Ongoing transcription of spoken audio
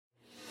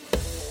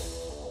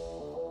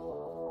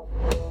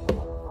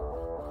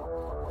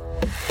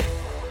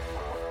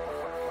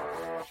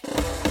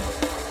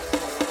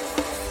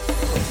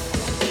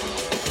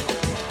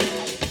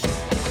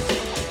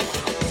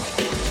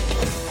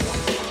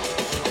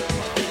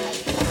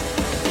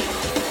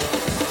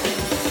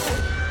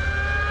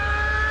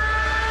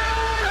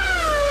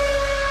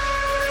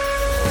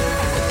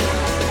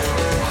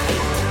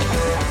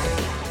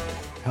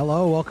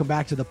Welcome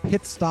back to the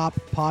PitStop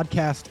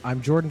Podcast.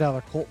 I'm Jordan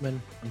Dowler-Coltman.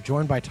 I'm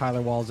joined by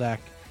Tyler Walzak.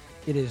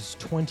 It is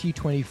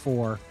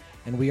 2024,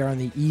 and we are on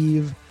the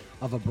eve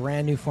of a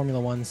brand new Formula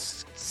One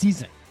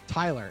season.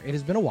 Tyler, it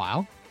has been a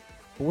while,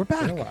 but we're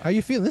back. How are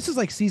you feeling? This is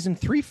like season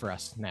 3 for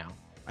us now,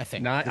 I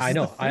think. I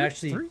know. I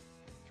actually... Three?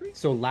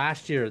 So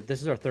last year,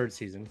 this is our third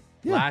season.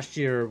 Yeah. Last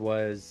year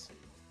was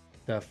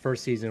the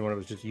first season when it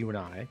was just you and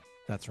I.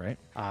 That's right.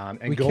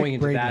 And going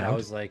into that, I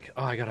was like,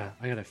 oh, I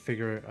gotta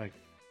figure like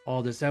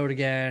all this out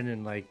again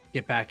and like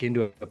get back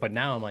into it. But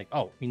now I'm like,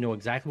 oh, we know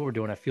exactly what we're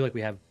doing. I feel like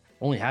we have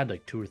only had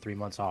like 2 or 3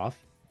 months off.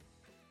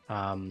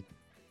 And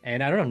I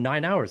don't know,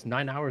 9 hours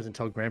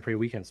until Grand Prix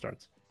weekend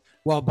starts.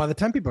 Well, by the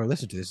time people are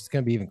listening to this, it's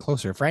going to be even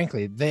closer.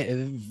 Frankly,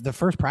 the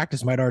first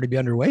practice might already be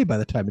underway by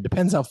the time. It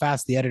depends how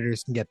fast the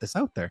editors can get this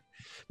out there.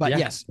 But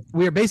yes,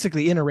 we are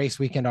basically in a race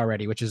weekend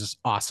already, which is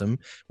awesome.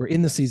 We're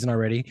in the season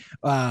already.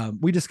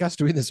 We discussed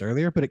doing this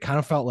earlier, but it kind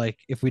of felt like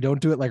if we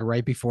don't do it like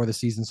right before the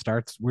season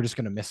starts, we're just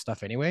going to miss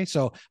stuff anyway.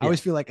 So I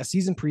always feel like a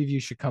season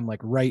preview should come like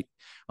right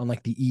on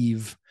like the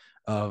eve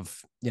of,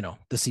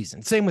 the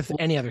season. Same with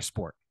any other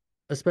sport.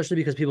 Especially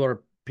because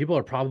people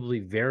are probably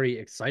very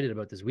excited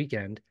about this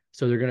weekend.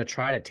 So they're going to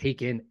try to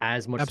take in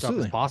as much stuff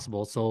as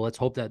possible. So let's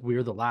hope that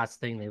we're the last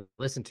thing they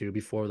listen to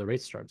before the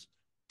race starts.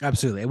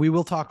 Absolutely. And we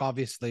will talk,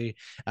 obviously,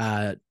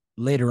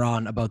 later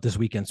on about this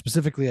weekend,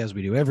 specifically as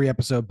we do every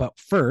episode. But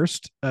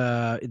first,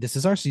 this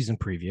is our season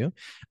preview.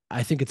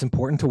 I think it's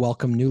important to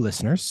welcome new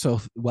listeners.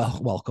 So,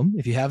 welcome.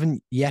 If you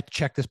haven't yet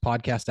checked this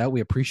podcast out, we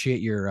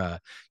appreciate your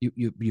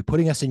you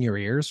putting us in your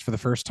ears for the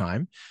first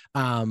time.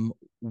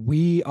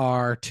 We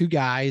are 2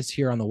 guys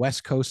here on the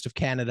west coast of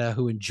Canada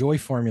who enjoy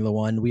Formula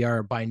One. We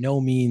are by no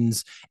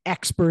means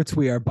experts.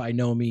 We are by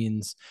no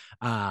means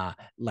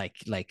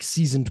like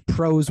seasoned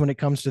pros when it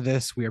comes to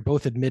this. We are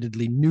both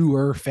admittedly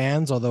newer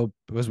fans, although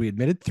as we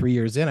admitted 3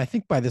 years in, I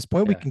think by this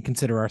point we can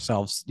consider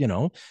ourselves,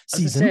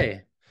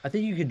 seasoned. I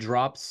think you could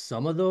drop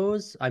some of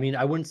those. I mean,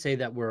 I wouldn't say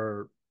that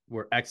we're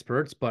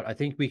experts, but I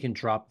think we can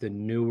drop the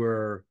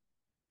newer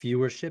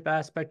viewership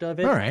aspect of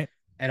it. All right.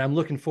 And I'm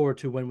looking forward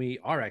to when we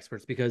are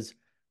experts, because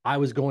I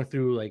was going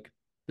through like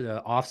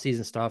the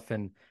off-season stuff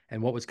and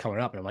what was coming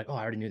up, and I'm like, oh,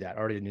 I already knew that.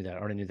 So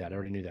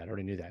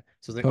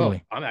it's like,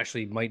 totally. I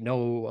actually might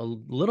know a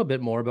little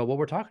bit more about what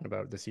we're talking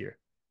about this year.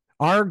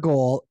 Our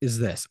goal is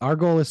this. Our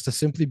goal is to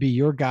simply be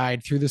your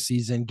guide through the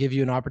season, give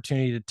you an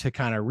opportunity to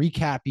kind of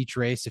recap each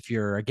race. If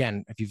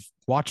you've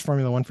watched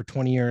Formula One for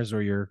 20 years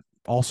or you're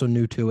also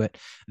new to it,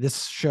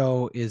 this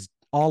show is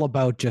all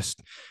about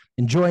just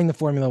enjoying the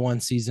Formula One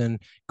season,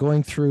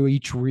 going through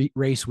each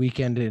race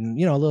weekend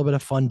and, a little bit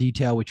of fun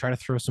detail. We try to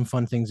throw some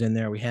fun things in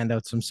there. We hand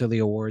out some silly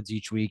awards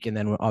each week, and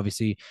then we'll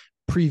obviously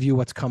preview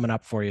what's coming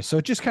up for you.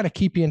 So just kind of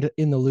keep you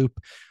in the loop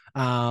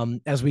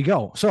as we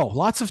go. So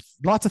lots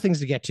of things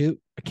to get to.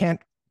 I can't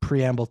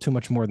preamble too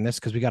much more than this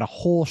because we got a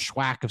whole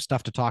schwack of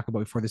stuff to talk about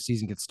before the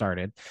season gets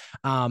started.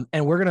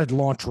 And we're going to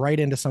launch right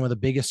into some of the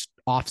biggest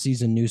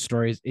off-season news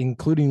stories,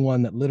 including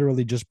one that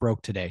literally just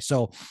broke today.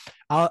 So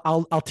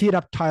I'll tee it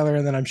up, Tyler,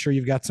 and then I'm sure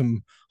you've got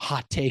some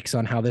hot takes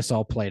on how this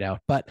all played out.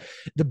 But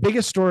the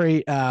biggest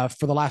story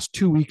for the last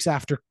 2 weeks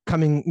after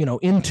coming,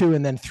 into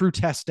and then through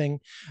testing,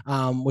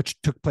 which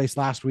took place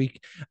last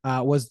week,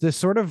 was this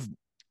sort of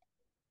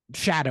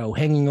shadow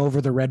hanging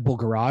over the Red Bull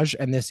garage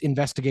and this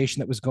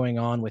investigation that was going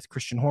on with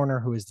Christian Horner,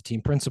 who is the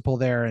team principal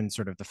there and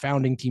sort of the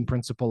founding team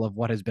principal of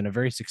what has been a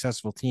very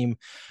successful team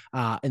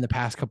in the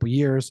past couple of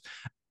years.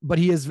 But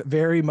he is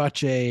very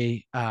much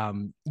a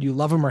you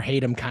love him or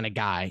hate him kind of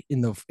guy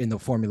in the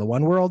Formula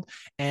One world.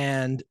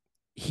 And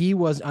he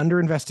was under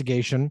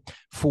investigation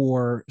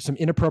for some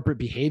inappropriate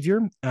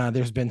behavior.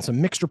 There's been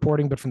some mixed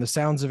reporting, but from the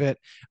sounds of it,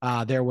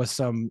 there was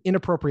some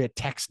inappropriate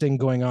texting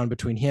going on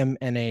between him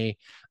and a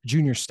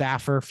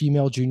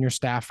female junior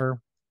staffer.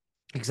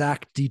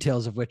 Exact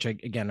details of which,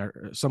 again,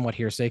 are somewhat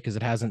hearsay because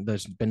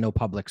there's been no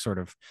public sort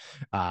of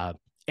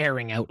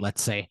airing out,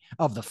 let's say,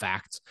 of the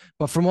facts.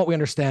 But from what we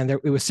understand,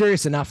 it was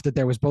serious enough that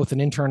there was both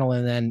an internal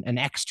and then an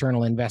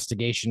external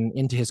investigation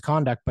into his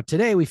conduct. But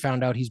today we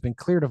found out he's been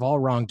cleared of all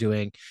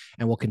wrongdoing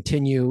and will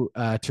continue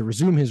to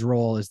resume his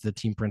role as the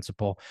team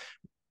principal.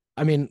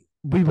 I mean,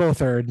 we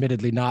both are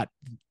admittedly not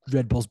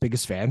Red Bull's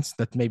biggest fans.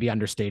 That may be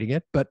understating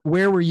it. But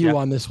where were you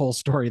on this whole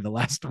story the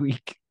last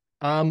week?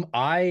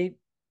 I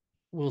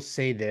will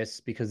say this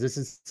because this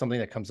is something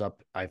that comes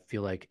up, I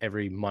feel like,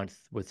 every month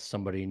with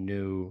somebody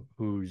new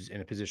who's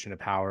in a position of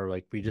power.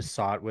 Like we just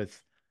saw it with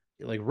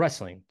like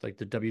wrestling, like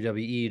the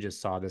WWE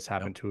just saw this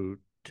happen to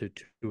 2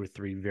 or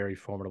 3 very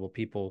formidable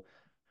people.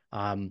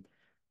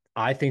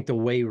 I think the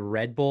way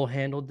Red Bull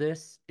handled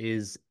this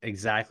is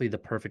exactly the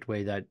perfect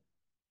way that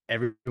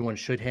everyone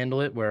should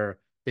handle it, where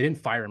they didn't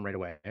fire him right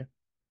away.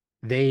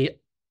 They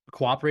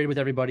cooperated with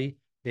everybody.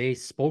 They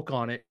spoke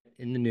on it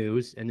in the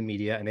news and the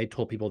media, and they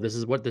told people this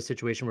is what the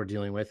situation we're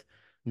dealing with.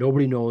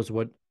 Nobody knows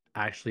what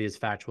actually is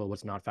factual,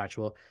 what's not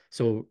factual.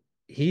 So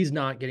he's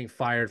not getting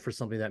fired for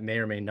something that may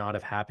or may not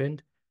have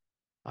happened.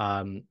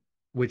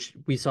 Which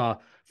we saw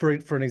for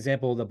an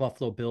example, the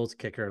Buffalo Bills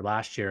kicker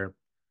last year,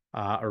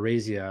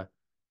 Arazia,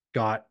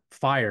 got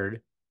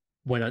fired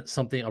when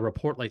a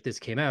report like this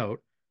came out,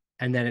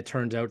 and then it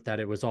turns out that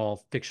it was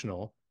all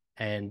fictional,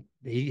 and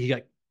he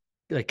got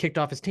like kicked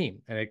off his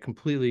team, and it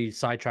completely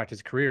sidetracked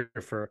his career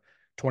for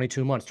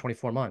 22 months,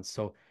 24 months.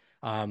 So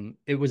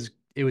it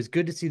was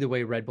good to see the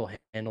way Red Bull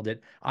handled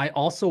it. I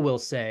also will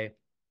say,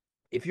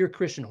 if you're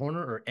Christian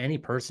Horner or any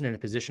person in a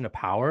position of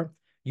power,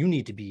 you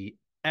need to be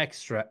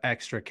extra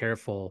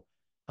careful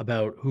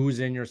about who's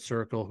in your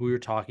circle, who you're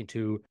talking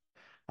to,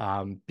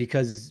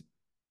 because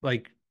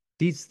like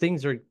these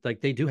things are like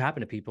they do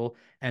happen to people,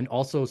 and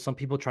also some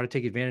people try to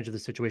take advantage of the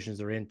situations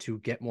they're in to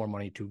get more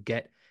money, to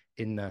get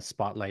in the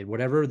spotlight,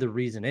 whatever the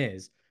reason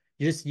is.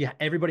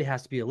 Everybody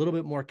has to be a little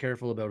bit more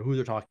careful about who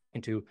they're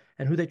talking to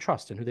and who they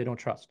trust and who they don't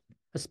trust,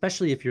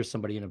 especially if you're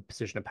somebody in a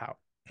position of power.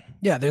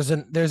 Yeah, there's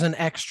an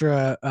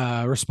extra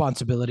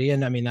responsibility,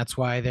 and I mean that's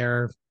why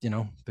there's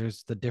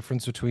the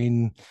difference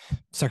between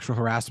sexual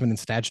harassment and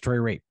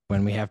statutory rape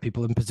when we have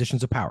people in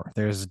positions of power.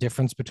 There's a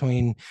difference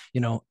between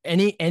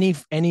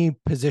any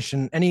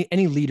position,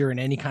 any leader in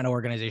any kind of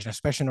organization,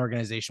 especially an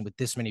organization with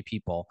this many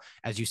people,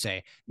 as you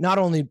say, not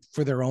only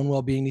for their own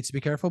well-being needs to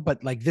be careful,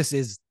 but like this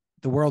is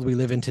the world we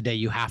live in today.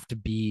 You have to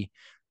be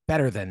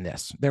better than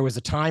this. There was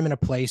a time and a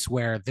place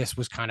where this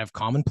was kind of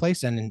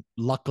commonplace. And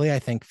luckily, I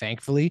think,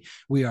 thankfully,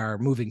 we are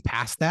moving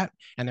past that.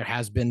 And there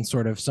has been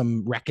sort of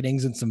some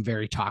reckonings in some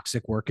very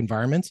toxic work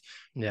environments.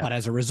 Yeah. But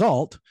as a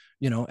result,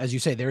 as you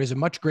say, there is a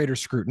much greater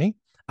scrutiny.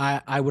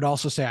 I would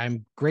also say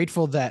I'm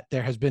grateful that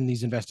there has been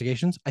these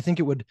investigations. I think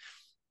it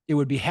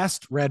would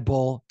behest Red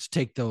Bull to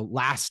take the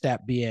last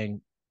step,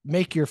 being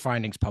make your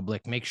findings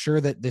public, make sure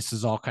that this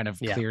is all kind of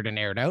cleared and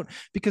aired out.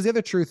 Because the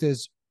other truth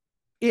is,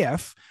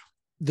 if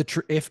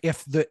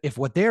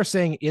what they're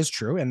saying is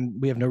true,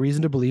 and we have no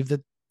reason to believe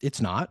that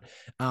it's not,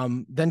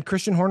 then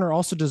Christian Horner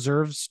also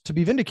deserves to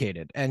be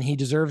vindicated, and he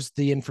deserves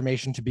the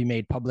information to be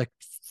made public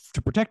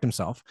to protect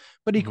himself.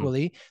 But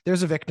equally,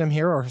 there's a victim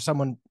here or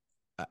someone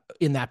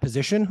in that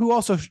position who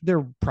also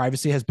their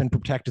privacy has been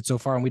protected so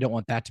far, and we don't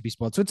want that to be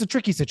spoiled. So it's a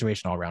tricky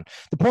situation all around.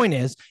 The point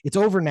is, it's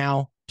over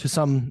now to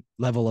some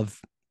level of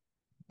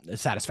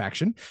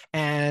satisfaction,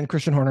 and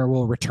Christian Horner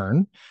will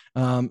return,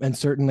 and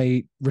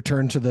certainly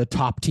return to the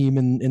top team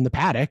in the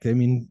paddock. I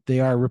mean, they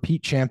are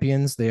repeat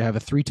champions. They have a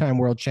 3-time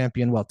world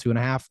champion,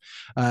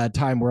 2.5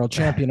 time world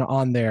champion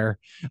on their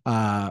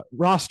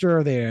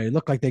roster. They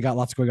look like they got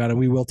lots going on, and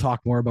we will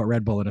talk more about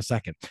Red Bull in a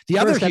second. The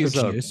other huge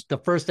news, the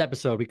first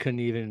episode, we couldn't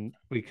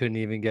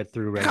even get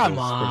through Red Come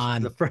Bull's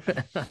on.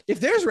 If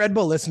there's Red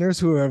Bull listeners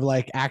who have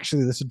like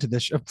actually listened to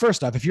this show,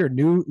 first off, if you're a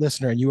new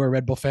listener and you are a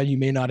Red Bull fan, you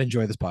may not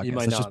enjoy this podcast.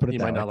 Let's just put it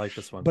that way. You might not like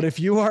this one. But if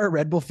you are a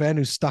Red Bull fan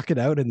who stuck it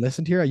out and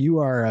listened here, you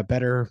are a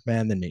better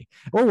man than me,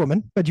 or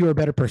woman, but you are a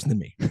better person than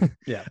me.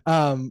 Yeah.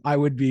 I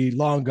would be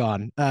long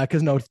gone,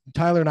 because no,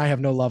 Tyler and I have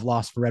no love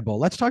lost for Red Bull.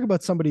 Let's talk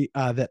about somebody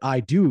that I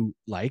do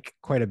like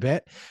quite a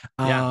bit.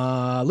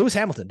 Lewis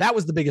Hamilton. That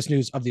was the biggest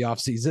news of the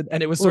offseason,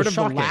 and it was sort of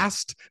shocking.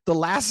 the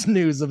last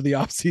news of the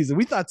offseason.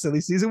 We thought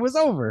silly season was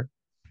over.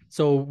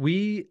 So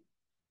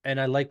and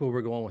I like where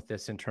we're going with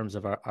this in terms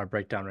of our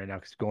breakdown right now,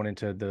 because going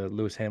into the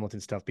Lewis Hamilton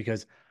stuff,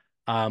 because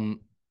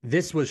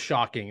this was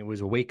shocking. It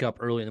was a wake up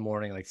early in the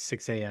morning, like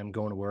 6 a.m.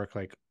 going to work.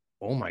 Like,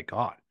 oh my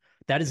God,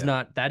 that is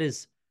not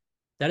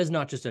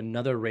just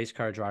another race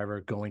car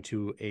driver going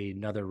to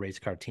another race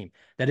car team.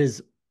 That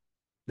is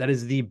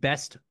the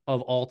best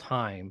of all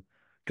time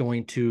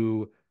going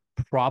to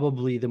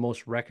probably the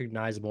most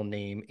recognizable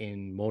name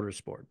in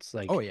motorsports.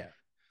 Like, oh yeah,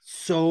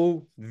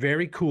 so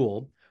very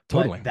cool.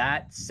 Totally. But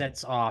that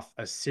sets off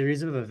a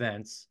series of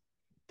events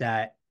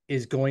that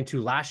is going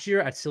to, last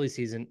year at silly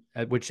season,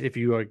 which if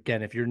you're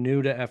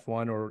new to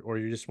F1 or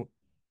you're just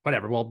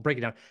whatever, well, break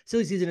it down.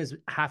 Silly season is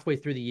halfway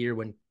through the year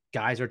when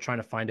guys are trying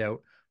to find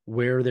out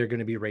where they're going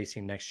to be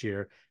racing next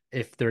year,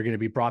 if they're going to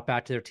be brought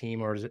back to their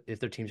team, or if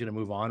their team's going to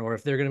move on, or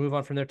if they're going to move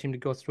on from their team to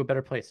go to a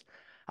better place.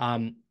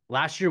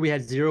 Last year we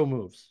had 0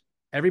 moves.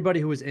 Everybody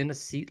who was in a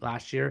seat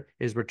last year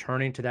is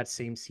returning to that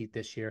same seat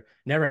this year.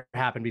 Never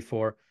happened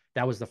before.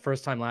 That was the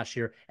first time last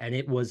year, and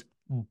it was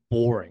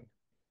boring.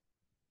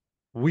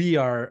 We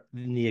are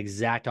in the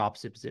exact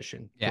opposite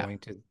position going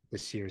to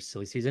this year's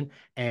silly season.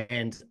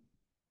 And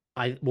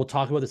I will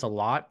talk about this a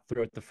lot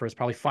throughout the first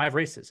probably 5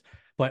 races,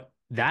 but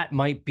that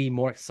might be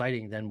more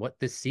exciting than what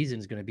this season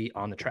is going to be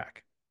on the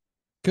track.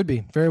 Could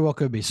be, very well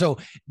could be. So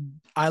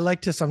I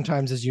like to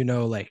sometimes, as you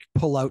know, like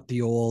pull out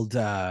the old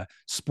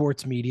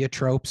sports media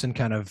tropes and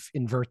kind of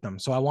invert them.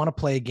 So I want to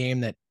play a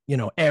game that,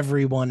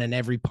 everyone and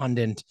every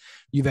pundit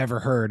you've ever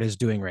heard is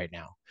doing right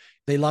now.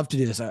 They love to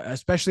do this,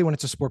 especially when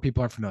it's a sport people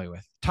aren't familiar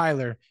with.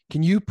 Tyler,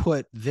 can you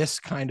put this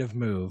kind of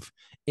move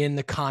in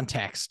the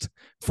context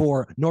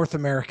for North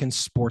American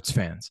sports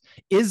fans?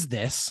 Is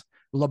this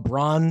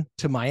LeBron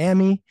to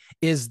Miami?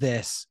 Is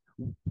this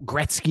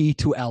Gretzky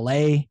to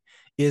LA?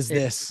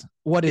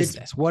 What is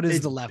this? What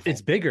is the level?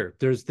 It's bigger.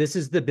 This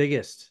is the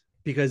biggest,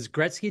 because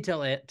Gretzky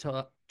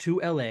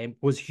to LA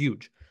was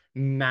huge,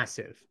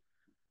 massive.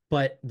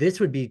 But this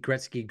would be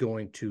Gretzky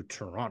going to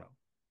Toronto.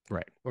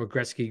 Right. Or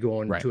Gretzky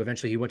going to,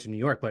 eventually he went to New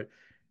York. But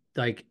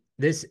like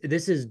this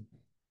is,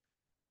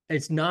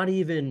 it's not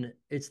even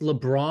it's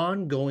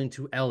LeBron going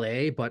to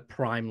LA, but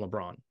prime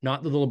LeBron,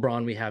 not the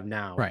LeBron we have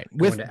now Right.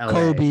 going With to LA.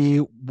 Kobe,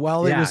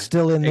 while it was Yeah,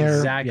 still in there. Yeah,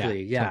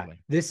 exactly. Yeah. totally.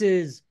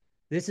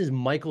 This is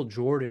Michael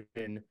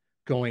Jordan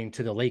going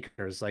to the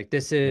Lakers. Like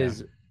this Yeah.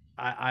 is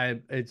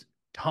it's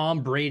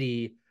Tom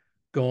Brady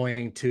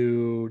going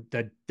to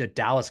the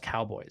Dallas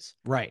Cowboys.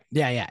 Right.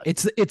 Yeah, yeah.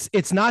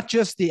 It's not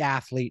just the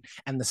athlete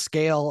and the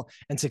scale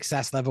and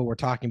success level we're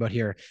talking about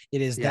here.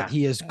 It is that Yeah.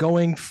 he is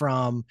going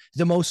from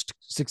the most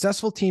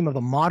successful team of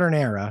the modern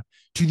era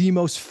to the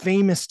most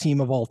famous team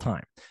of all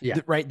time.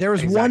 Yeah. Right. There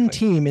is one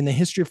Exactly. team in the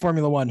history of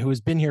Formula One who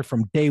has been here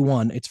from day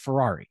one. It's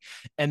Ferrari.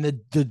 And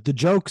the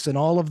jokes and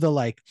all of the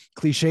like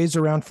cliches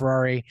around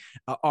Ferrari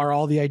are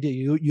all the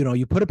idea.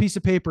 You put a piece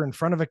of paper in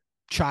front of a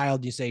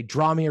child, you say,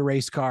 draw me a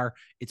race car,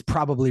 it's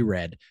probably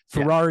red.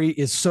 Yeah. Ferrari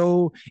is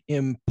so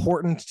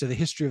important to the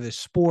history of this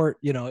sport.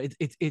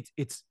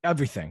 It's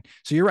everything.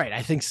 So you're right.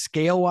 I think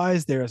scale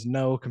wise, there is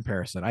no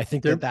comparison. I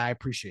think that I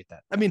appreciate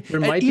that. I mean, there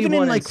might even be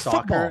one in like soccer,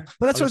 football,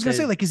 but that's what I was gonna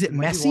say. Like, is it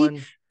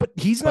Messi? But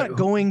he's not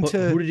going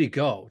to. Who did he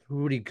go?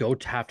 Who would he go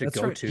to have to that's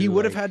go right. to? He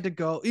would have had to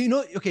go.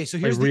 Okay, so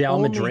here's like the Real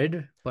only,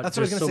 Madrid. But that's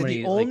what I was going to say.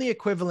 many, The only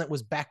equivalent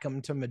was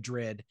Beckham to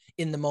Madrid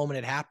in the moment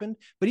it happened.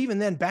 But even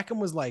then, Beckham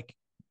was like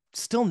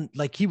still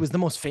like he was the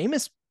most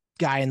famous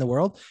guy in the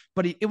world,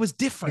 but it was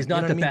different. He's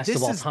not the best this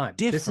of all time.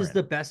 This is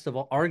the best of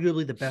all,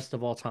 arguably the best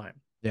of all time.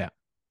 Yeah.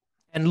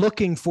 And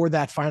looking for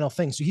that final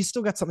thing. So he's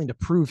still got something to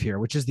prove here,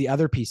 which is the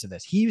other piece of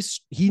this.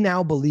 He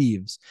now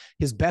believes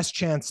his best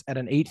chance at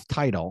an 8th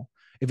title,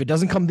 if it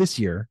doesn't come this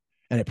year,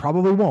 and it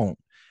probably won't,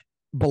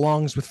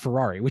 belongs with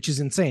Ferrari, which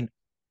is insane.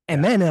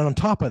 And then on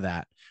top of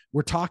that,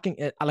 we're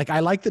talking like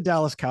I like the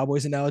Dallas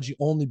Cowboys analogy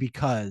only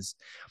because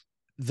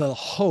the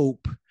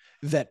hope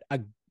that a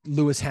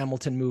Lewis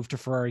Hamilton move to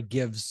Ferrari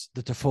gives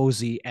the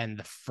Tifosi and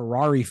the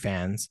Ferrari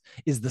fans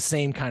is the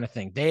same kind of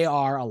thing. They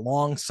are a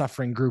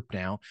long-suffering group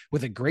now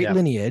with a great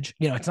lineage.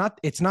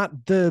 It's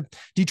not the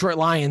Detroit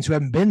Lions who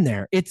haven't been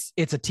there. It's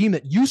a team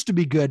that used to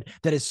be good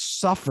that has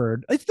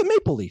suffered. It's the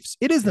Maple Leafs.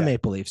 It is the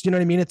Maple Leafs. You know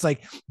what I mean? It's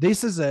like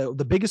this is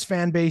the biggest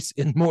fan base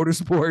in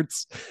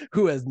motorsports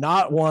who has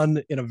not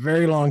won in a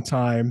very long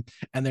time,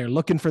 and they're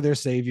looking for their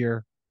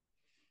savior.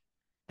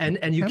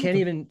 And you can't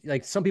even,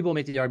 like, some people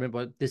make the argument,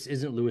 but this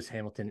isn't Lewis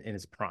Hamilton in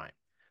his prime.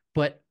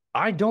 But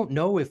I don't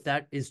know if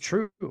that is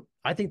true.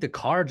 I think the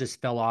car just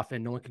fell off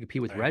and no one could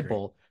compete with Red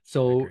Bull.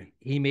 So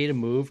he made a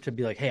move to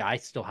be like, hey, I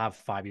still have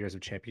 5 years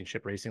of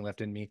championship racing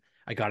left in me.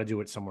 I got to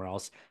do it somewhere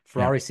else.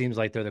 Ferrari seems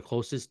like they're the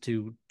closest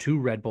to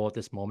Red Bull at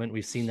this moment.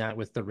 We've seen that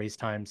with the race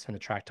times and the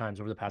track times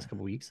over the past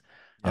couple of weeks.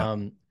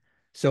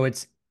 So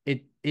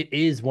it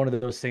is one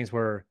of those things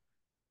where,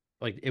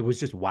 like, it was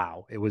just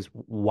wow. It was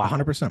wow.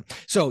 100%.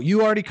 So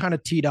you already kind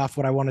of teed off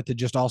what I wanted to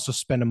just also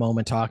spend a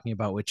moment talking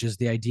about, which is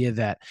the idea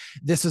that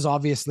this is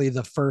obviously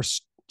the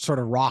first sort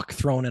of rock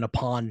thrown in a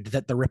pond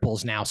that the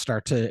ripples now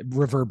start to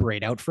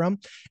reverberate out from.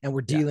 And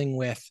we're dealing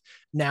with,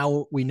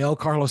 now we know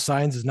Carlos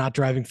Sainz is not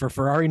driving for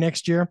Ferrari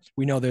next year.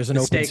 We know there's an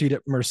open seat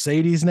at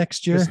Mercedes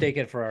next year. Mistake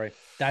at Ferrari.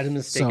 That is a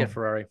mistake at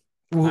Ferrari.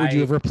 Would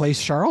you have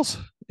replaced Charles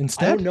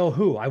instead? I don't know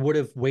who. I would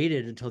have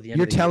waited until the end.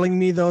 You're telling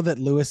me though that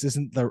Lewis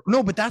isn't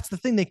no, but that's the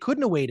thing. They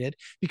couldn't have waited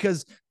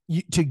because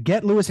to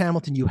get Lewis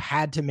Hamilton, you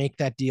had to make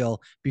that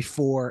deal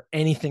before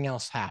anything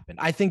else happened.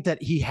 I think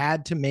that he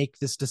had to make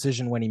this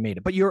decision when he made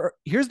it. But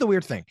here's the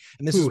weird thing,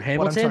 and this is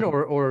Hamilton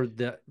or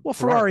the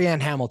Ferrari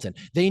and Hamilton.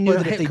 They knew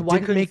that if they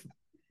didn't make.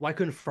 Why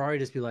couldn't Ferrari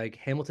just be like,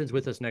 Hamilton's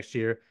with us next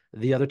year?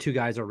 The other two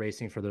guys are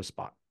racing for their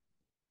spot.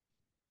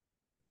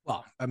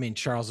 Well, I mean,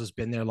 Charles has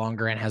been there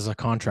longer and has a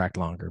contract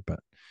longer, but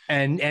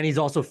and he's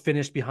also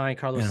finished behind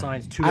Carlos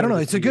Sainz. I don't know.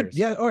 It's a good,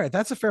 all right.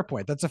 That's a fair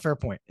point.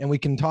 And we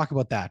can talk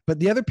about that. But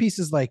the other piece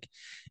is like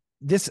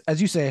this,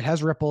 as you say, it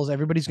has ripples.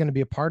 Everybody's going to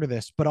be a part of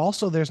this, but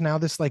also there's now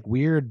this like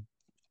weird,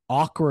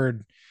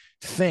 awkward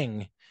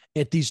thing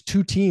at these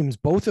two teams,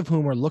 both of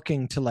whom are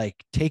looking to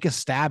like take a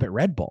stab at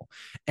Red Bull.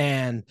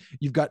 And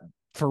you've got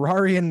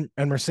Ferrari and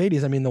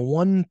Mercedes. I mean,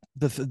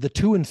 the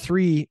 2 and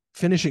 3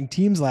 finishing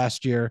teams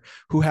last year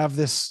who have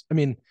this, I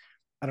mean,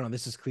 I don't know,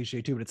 this is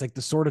cliche too, but it's like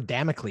the sword of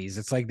Damocles.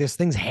 It's like this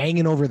thing's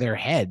hanging over their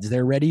heads.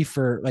 They're ready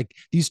for, like,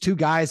 these two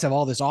guys have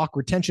all this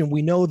awkward tension.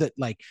 We know that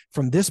like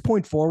from this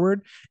point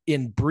forward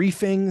in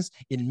briefings,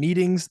 in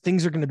meetings,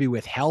 things are going to be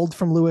withheld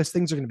from Lewis.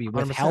 Things are going to be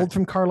withheld 100%.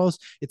 From Carlos.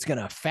 It's going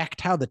to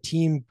affect how the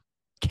team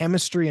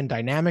chemistry and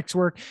dynamics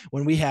work.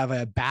 When we have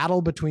a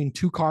battle between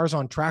two cars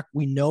on track,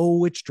 we know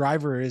which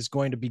driver is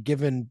going to be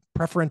given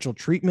preferential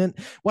treatment.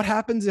 What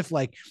happens if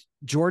like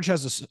George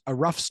has a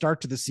rough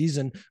start to the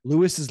season,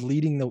 Lewis is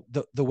leading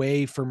the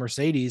way for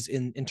Mercedes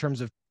in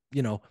terms of,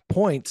 you know,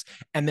 points,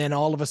 and then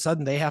all of a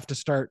sudden they have to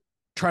start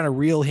trying to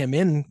reel him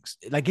in?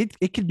 Like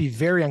it could be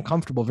very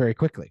uncomfortable very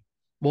quickly.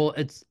 Well,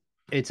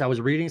 I was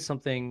reading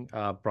something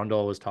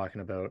Brundle was talking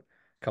about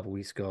a couple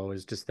weeks ago,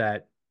 is just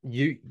that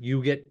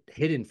you get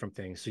hidden from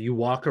things. So you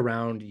walk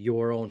around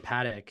your own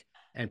paddock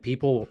and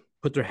people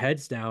put their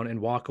heads down and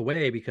walk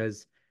away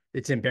because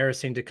it's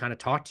embarrassing to kind of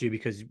talk to you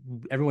because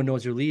everyone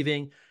knows you're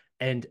leaving.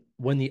 And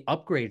when the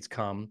upgrades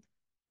come,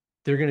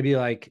 they're going to be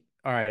like,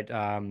 all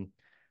right,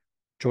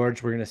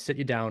 George, we're going to sit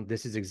you down.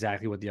 This is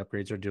exactly what the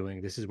upgrades are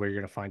doing. This is where you're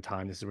going to find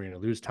time. This is where you're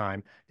going to lose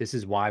time. This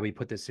is why we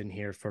put this in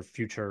here for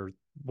future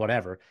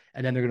whatever.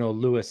 And then they're going to,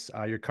 Lewis,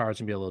 your car's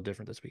going to be a little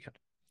different this weekend.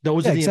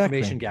 Those Yeah, are the exactly.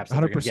 information gaps that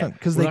they're going to 100%. get.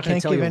 Because We're they not going to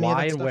can't tell give you any of why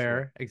that and stuff away.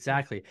 where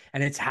exactly.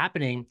 And it's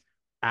happening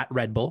at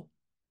Red Bull.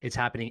 It's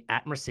happening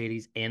at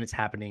Mercedes, and it's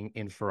happening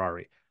in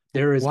Ferrari.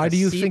 There is Why a do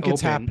you seat think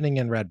it's open. happening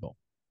in Red Bull?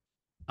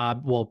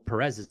 Well,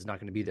 Perez is not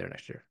going to be there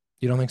next year.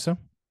 You don't think so?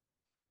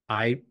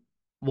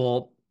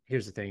 Well,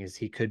 here's the thing: is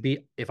he could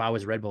be. If I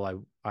was Red Bull,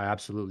 I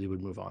absolutely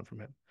would move on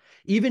from him.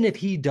 Even if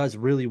he does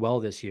really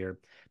well this year,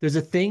 there's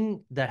a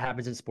thing that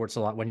happens in sports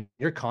a lot. When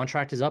your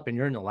contract is up and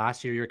you're in the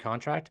last year of your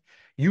contract,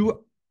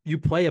 you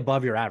play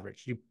above your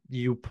average.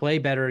 You play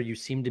better. You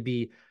seem to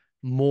be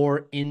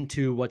more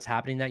into what's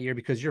happening that year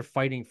because you're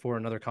fighting for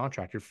another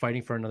contract. You're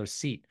fighting for another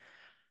seat.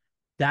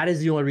 That is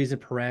the only reason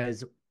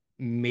Perez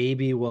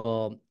maybe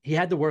will. He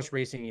had the worst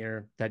racing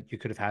year that you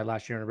could have had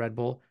last year in a Red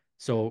Bull.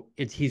 So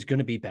he's going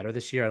to be better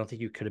this year. I don't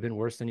think you could have been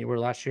worse than you were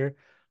last year,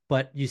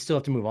 but you still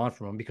have to move on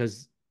from him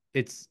because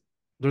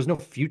there's no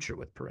future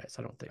with Perez.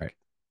 I don't think.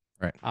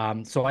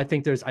 Right. So I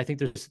think there's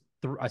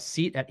a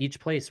seat at each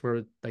place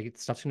where like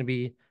stuff's going to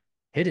be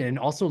hidden, and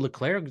also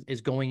Leclerc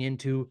is going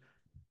into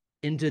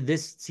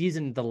this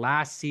season, the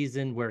last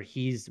season where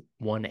he's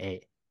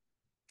 1A.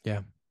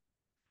 Yeah.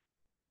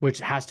 Which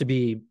has to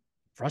be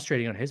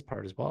frustrating on his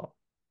part as well.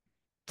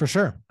 For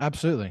sure.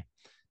 Absolutely.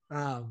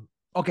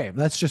 Okay,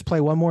 let's just play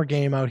one more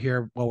game out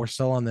here while we're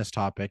still on this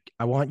topic.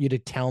 I want you to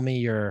tell me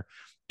your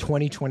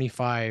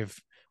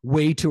 2025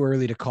 way too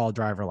early to call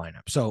driver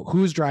lineup. So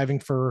who's driving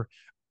for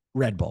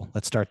Red Bull?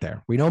 Let's start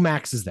there. We know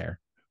Max is there.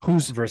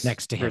 Who's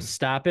next to him?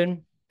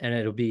 Verstappen, and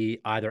it'll be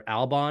either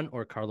Albon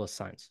or Carlos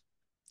Sainz.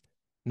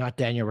 Not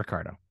Daniel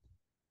Ricciardo.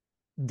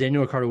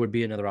 Daniel Ricciardo would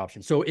be another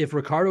option. So if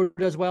Ricciardo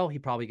does well, he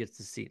probably gets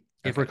the seat.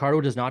 If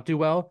Ricciardo does not do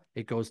well,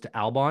 it goes to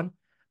Albon,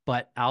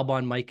 but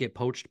Albon might get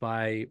poached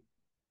by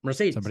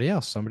Mercedes. Somebody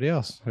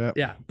else.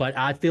 Yeah. But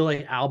I feel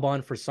like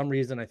Albon, for some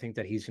reason, I think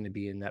that he's going to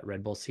be in that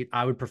Red Bull seat.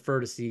 I would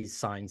prefer to see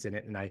Sainz in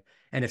it.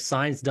 And if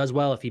Sainz does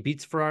well, if he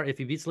beats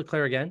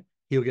Leclerc again,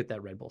 he'll get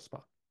that Red Bull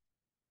spot.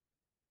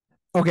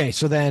 Okay.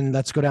 So then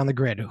let's go down the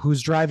grid.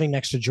 Who's driving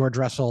next to George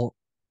Russell,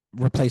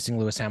 replacing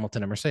Lewis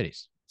Hamilton at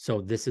Mercedes? So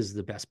this is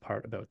the best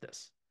part about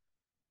this.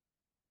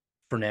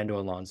 Fernando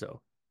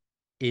Alonso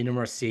in a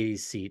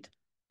Mercedes seat.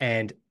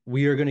 And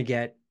we are going to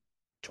get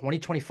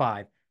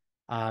 2025.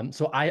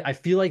 So I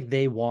feel like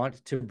they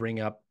want to bring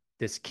up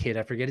this kid,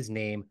 I forget his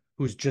name,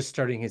 who's just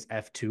starting his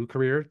F2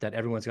 career that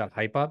everyone's got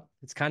hype up.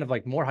 It's kind of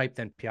like more hype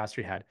than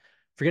Piastri had.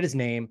 Forget his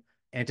name,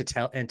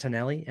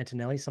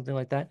 Antonelli, something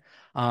like that.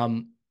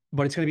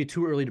 But it's going to be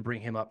too early to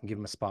bring him up and give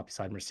him a spot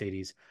beside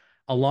Mercedes.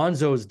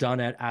 Alonso's done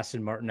at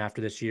Aston Martin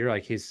after this year,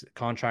 like his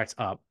contract's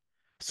up.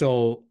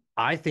 So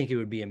I think it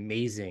would be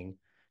amazing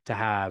to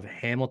have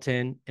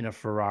Hamilton in a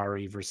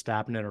Ferrari,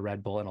 Verstappen in a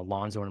Red Bull, and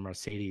Alonso in a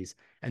Mercedes,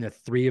 and the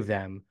three of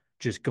them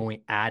just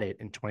going at it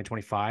in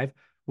 2025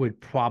 would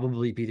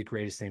probably be the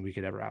greatest thing we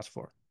could ever ask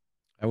for.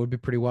 That would be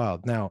pretty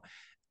wild. Now,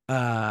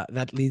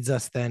 that leads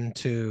us then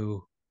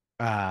to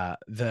now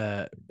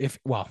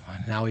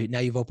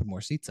you've opened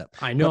more seats up.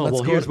 I know.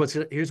 Well, here's what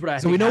I.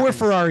 So we know where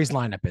Ferrari's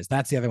lineup is.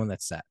 That's the other one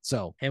that's set.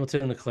 So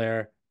Hamilton and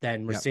Leclerc,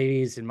 then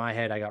Mercedes. In my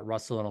head, I got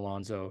Russell and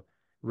Alonso,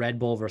 Red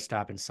Bull,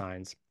 Verstappen,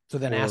 Sainz. So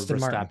then Aston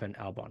Martin,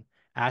 Albon,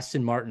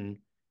 Aston Martin.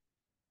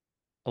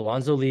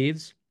 Alonso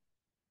leaves,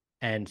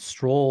 and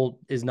Stroll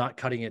is not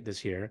cutting it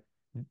this year.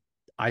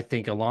 I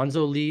think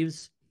Alonso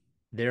leaves,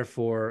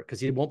 therefore, because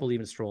he won't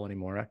believe in Stroll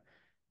anymore.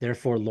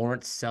 Therefore,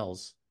 Lawrence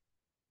sells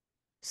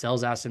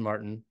Aston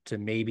Martin to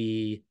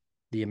maybe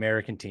the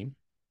American team,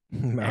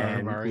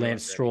 and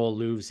Lance Stroll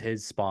loses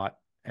his spot,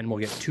 and we'll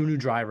get two new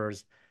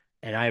drivers.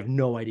 And I have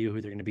no idea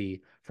who they're going to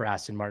be for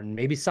Aston Martin.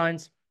 Maybe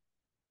Sainz.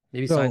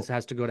 Sainz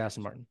has to go to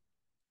Aston Martin.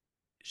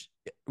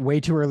 Way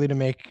too early to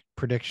make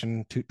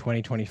prediction to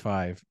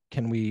 2025.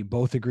 Can we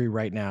both agree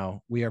right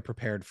now we are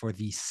prepared for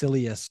the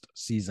silliest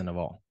season of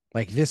all?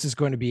 Like, this is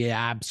going to be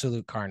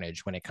absolute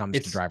carnage when it comes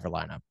to driver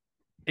lineup.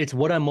 It's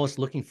what I'm most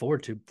looking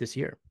forward to this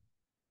year.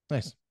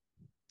 Nice.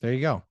 There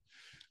you go.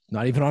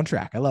 Not even on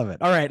track. I love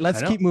it. All right,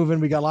 let's keep moving.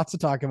 We got lots to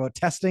talk about.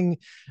 Testing.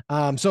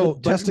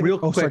 Testing real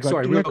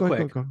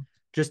quick.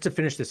 Just to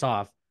finish this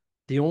off,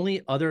 the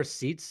only other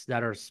seats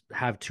that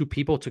have two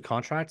people to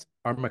contract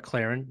are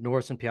McLaren,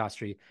 Norris, and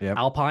Piastri. Yep.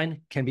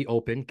 Alpine can be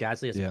open.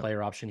 Gasly has a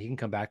player option. He can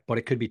come back, but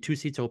it could be two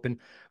seats open.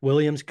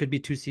 Williams could be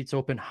two seats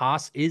open.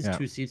 Haas is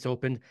two seats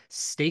open.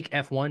 Stake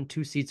F1,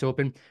 two seats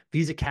open.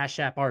 Visa Cash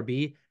App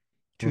RB,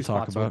 two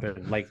spots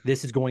open. Like,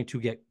 this is going to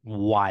get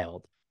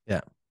wild.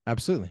 Yeah,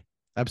 absolutely.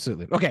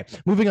 Absolutely. Okay,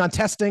 moving on.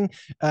 Testing.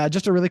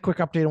 Just a really quick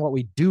update on what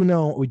we do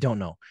know, what we don't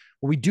know.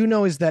 What we do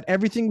know is that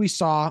everything we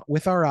saw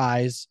with our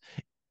eyes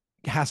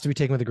has to be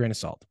taken with a grain of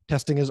salt.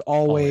 Testing is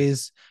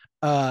always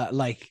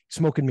like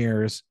smoke and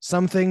mirrors.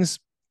 Some things,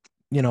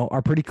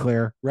 are pretty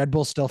clear. Red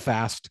Bull's still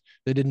fast.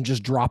 They didn't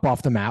just drop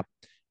off the map.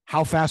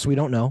 How fast, we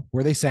don't know.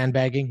 Were they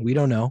sandbagging? We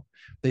don't know.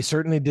 They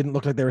certainly didn't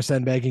look like they were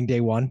sandbagging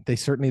day one. They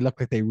certainly looked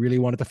like they really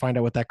wanted to find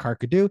out what that car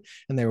could do,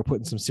 and they were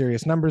putting some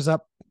serious numbers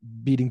up,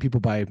 beating people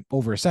by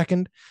over a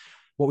second.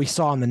 What we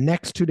saw in the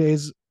next 2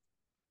 days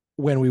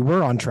when we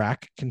were on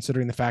track,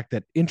 considering the fact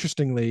that,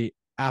 interestingly,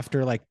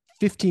 after like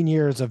 15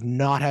 years of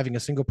not having a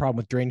single problem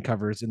with drain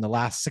covers, in the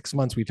last 6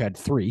 months, we've had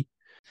three.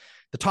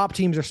 The top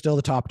teams are still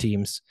the top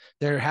teams.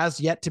 There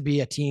has yet to be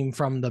a team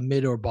from the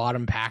mid or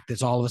bottom pack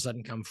that's all of a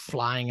sudden come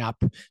flying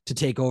up to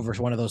take over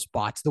one of those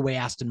spots, the way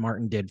Aston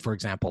Martin did, for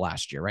example,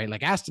 last year, right?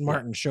 Like Aston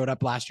Martin showed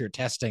up last year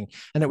testing,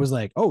 and it was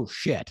like, oh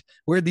shit,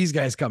 where'd these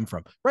guys come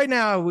from? Right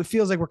now, it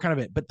feels like we're kind of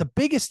it. But the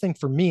biggest thing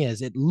for me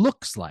is it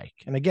looks like,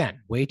 and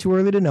again, way too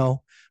early to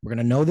know. We're going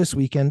to know this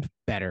weekend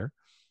better.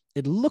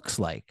 It looks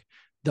like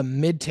the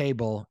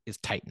mid-table is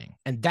tightening.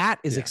 And that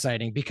is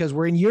exciting because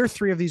we're in year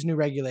 3 of these new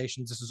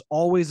regulations. This is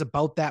always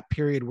about that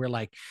period where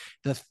like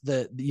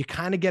you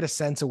kind of get a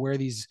sense of where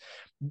these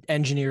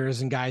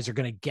engineers and guys are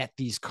going to get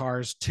these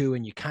cars to,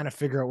 and you kind of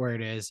figure out where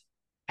it is.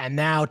 And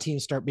now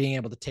teams start being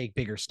able to take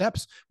bigger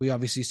steps. We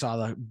obviously saw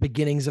the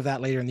beginnings of that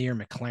later in the year.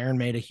 McLaren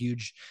made a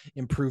huge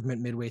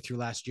improvement midway through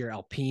last year.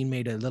 Alpine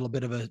made a little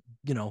bit of a,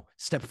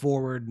 step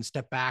forward and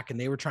step back, and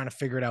they were trying to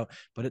figure it out.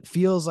 But it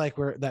feels like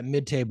we're that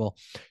mid-table.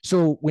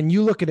 So when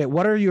you look at it,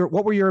 what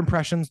were your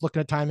impressions looking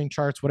at timing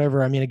charts,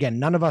 whatever? I mean, again,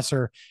 none of us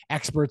are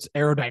experts,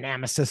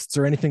 aerodynamicists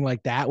or anything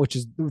like that,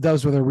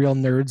 those were the real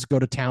nerds go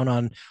to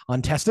town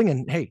on testing.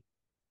 And hey,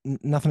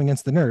 nothing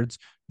against the nerds.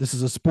 This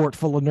is a sport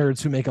full of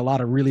nerds who make a lot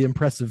of really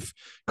impressive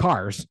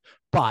cars,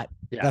 but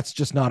that's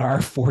just not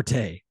our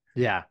forte.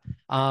 Yeah.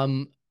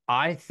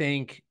 I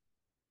think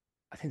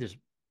there's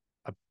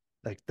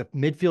like the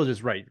midfield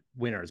is right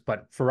winners,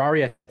 but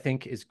Ferrari, I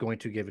think, is going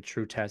to give a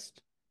true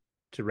test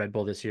to Red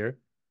Bull this year.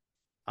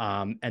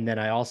 And then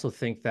I also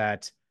think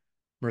that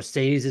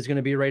Mercedes is going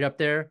to be right up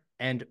there.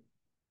 And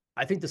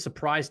I think the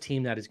surprise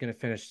team that is going to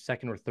finish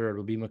second or third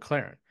will be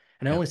McLaren.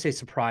 And I only say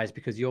surprise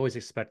because you always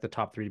expect the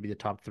top 3 to be the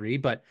top 3.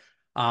 But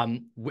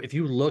if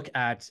you look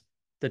at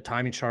the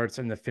timing charts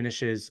and the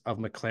finishes of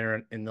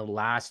McLaren in the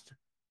last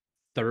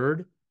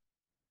third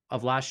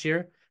of last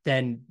year,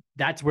 then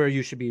that's where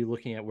you should be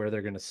looking at where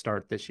they're going to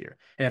start this year.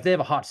 And if they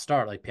have a hot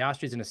start, like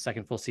Piastri's in his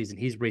second full season,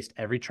 he's raced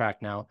every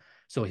track now,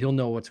 so he'll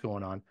know what's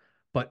going on.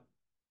 But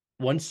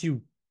once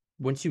you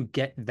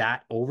get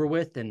that over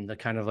with and the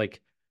kind of like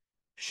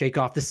shake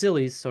off the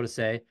sillies, so to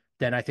say,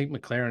 then I think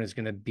McLaren is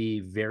going to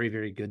be very,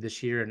 very good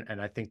this year. And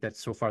I think that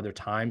so far their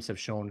times have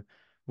shown,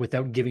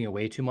 without giving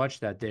away too much,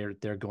 that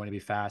they're going to be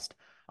fast.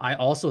 I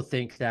also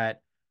think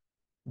that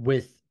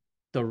with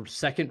the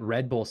second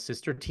Red Bull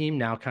sister team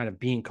now kind of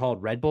being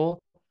called Red Bull,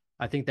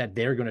 I think that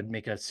they're going to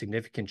make a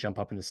significant jump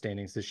up in the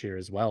standings this year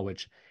as well,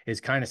 which is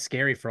kind of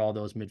scary for all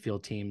those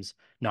midfield teams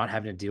not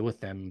having to deal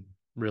with them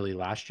really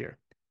last year.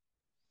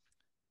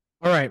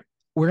 All right.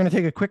 We're going to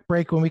take a quick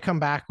break. When we come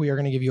back, we are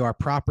going to give you our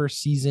proper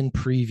season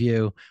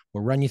preview.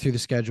 We'll run you through the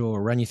schedule,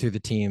 we'll run you through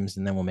the teams,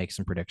 and then we'll make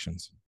some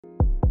predictions.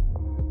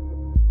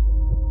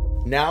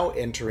 Now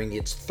entering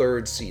its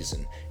 3rd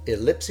season,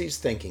 Ellipses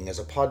Thinking is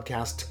a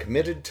podcast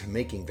committed to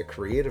making the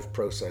creative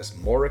process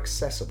more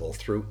accessible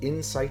through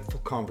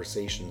insightful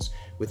conversations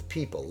with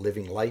people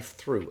living life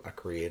through a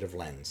creative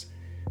lens.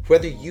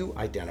 Whether you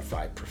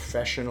identify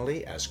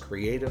professionally as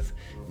creative,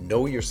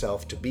 know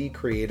yourself to be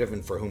creative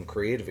and for whom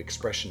creative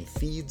expression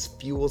feeds,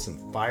 fuels,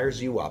 and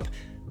fires you up,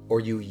 or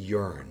you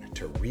yearn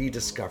to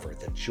rediscover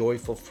the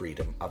joyful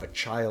freedom of a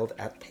child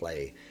at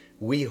play,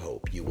 we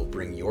hope you will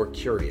bring your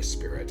curious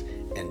spirit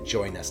and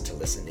join us to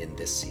listen in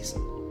this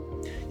season.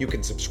 You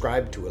can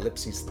subscribe to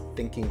Ellipses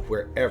Thinking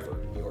wherever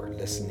your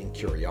listening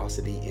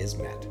curiosity is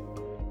met.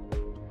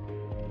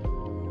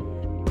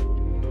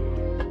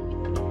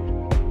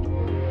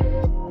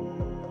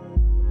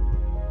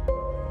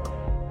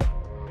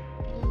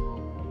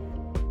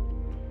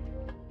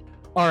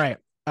 All right.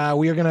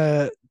 We are going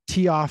to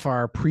tee off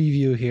our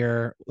preview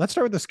here. Let's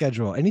start with the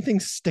schedule. Anything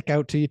stick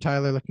out to you,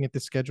 Tyler, looking at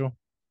this schedule?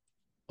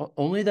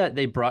 Only that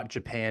they brought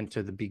Japan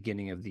to the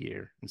beginning of the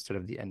year instead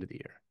of the end of the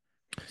year.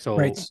 So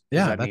right.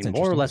 Yeah, that mean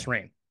more or less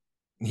rain?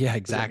 Yeah,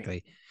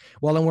 exactly.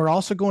 Well, and we're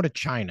also going to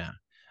China,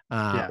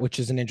 which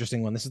is an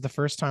interesting one. This is the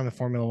first time the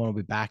Formula One will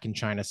be back in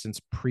China since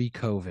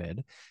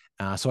pre-COVID.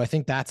 So I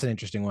think that's an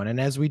interesting one.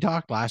 And as we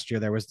talked last year,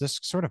 there was this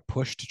sort of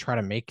push to try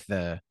to make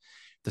the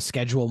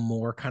schedule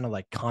more kind of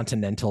like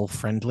continental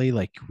friendly.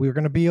 Like we're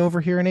going to be over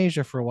here in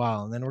Asia for a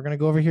while, and then we're going to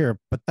go over here.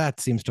 But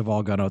that seems to have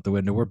all gone out the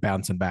window. We're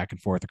bouncing back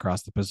and forth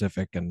across the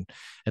Pacific and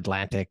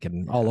Atlantic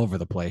and all over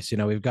the place.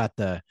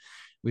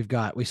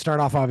 We start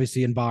off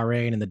obviously in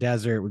Bahrain in the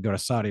desert. We go to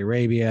Saudi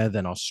Arabia,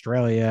 then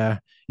Australia.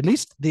 At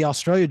least the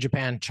Australia,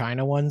 Japan,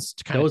 China ones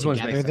to kind Those of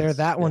together there.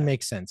 That one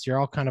makes sense. You're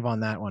all kind of on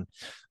that one.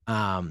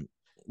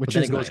 Which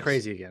then is it goes nice.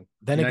 crazy again.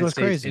 Then United it goes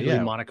States, crazy.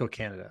 Italy, Monaco,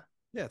 Canada.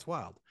 Yeah, it's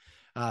wild.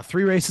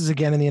 3 races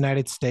again in the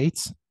United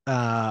States.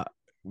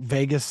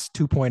 Vegas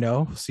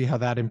 2.0. See how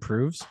that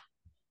improves.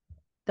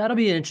 That'll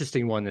be an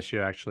interesting one this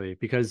year, actually,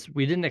 because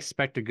we didn't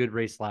expect a good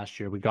race last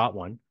year. We got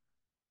one,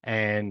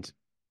 and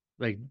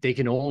like they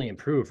can only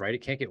improve, right?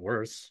 It can't get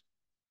worse.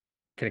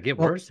 Can it get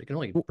worse? It can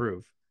only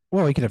improve.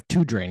 Well, we could have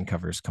 2 drain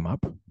covers come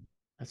up.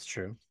 That's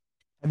true.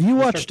 Have you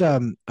watched?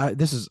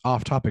 This is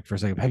off topic for a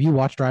second. Have you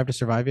watched Drive to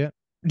Survive yet?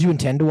 Do you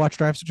intend to watch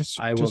Drive to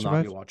Survive? I will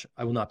not be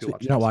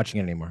watching. You're not watching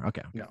it anymore.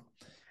 Okay. No,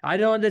 I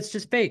don't. It's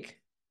just fake.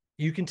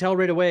 You can tell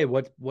right away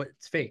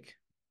what's fake.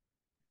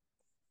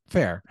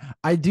 Fair.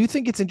 I do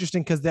think it's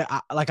interesting because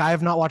I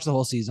have not watched the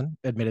whole season,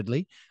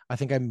 admittedly. I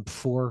think I'm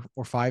 4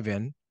 or 5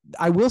 in.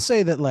 I will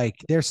say that like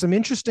there's some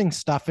interesting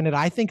stuff in it.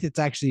 I think it's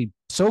actually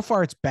so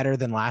far it's better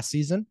than last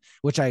season,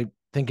 which I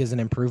think is an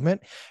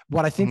improvement.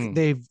 What I think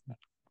they've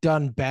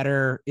done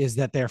better is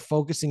that they're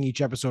focusing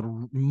each episode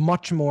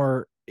much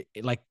more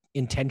like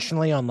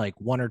intentionally on like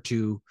 1 or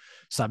 2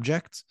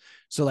 subjects.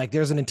 So like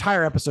there's an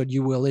entire episode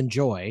you will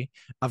enjoy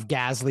of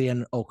Gasly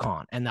and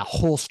Ocon and the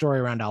whole story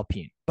around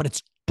Alpine,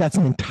 but that's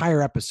an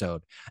entire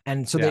episode.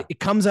 And so it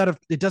comes out of,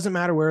 it doesn't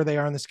matter where they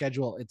are on the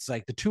schedule. It's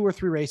like the 2 or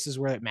 3 races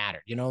where it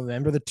mattered,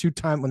 remember the 2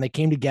 times when they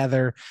came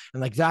together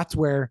and like, that's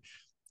where,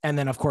 and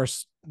then of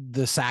course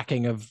the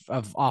sacking of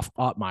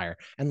Ottmeyer.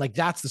 And like,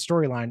 that's the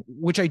storyline,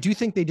 which I do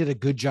think they did a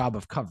good job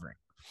of covering.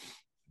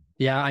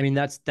 Yeah. I mean,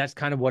 that's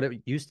kind of what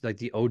it used to, like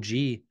the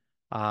OG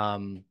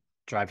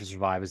Drive to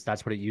Survive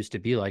that's what it used to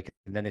be like.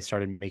 And then they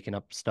started making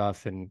up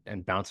stuff and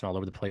bouncing all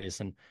over the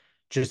place. And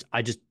just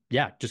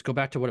go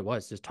back to what it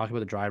was. Just talk about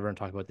the driver and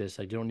talk about this.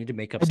 I don't need to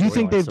make up. I do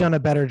think they've done a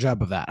better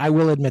job of that. I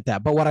will admit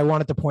that. But what I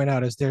wanted to point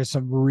out is there's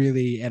some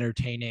really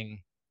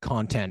entertaining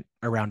content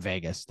around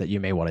Vegas that you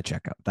may want to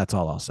check out. That's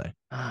all I'll say.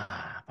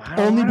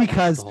 Only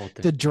because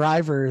the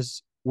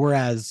drivers were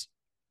as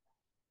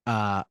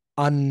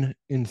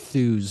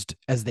unenthused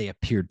as they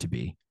appeared to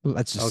be.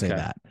 Let's just say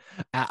that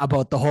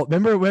about the whole.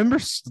 Remember,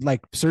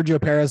 like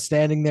Sergio Perez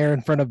standing there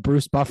in front of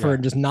Bruce Buffer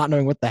and just not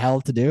knowing what the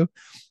hell to do.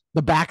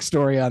 The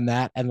backstory on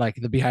that and like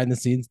the behind the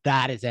scenes,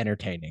 that is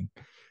entertaining.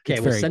 Okay,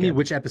 well, send me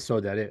which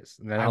episode that is,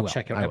 and then I'll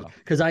check it out.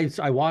 Because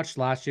I watched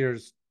last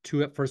year's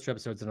first 2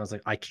 episodes, and I was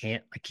like, I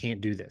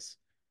can't do this.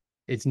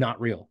 It's not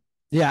real.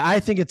 Yeah,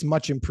 I think it's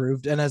much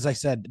improved. And as I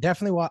said,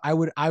 definitely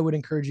I would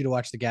encourage you to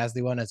watch the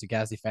Gasly one as a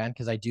Gasly fan,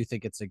 because I do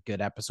think it's a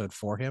good episode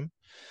for him.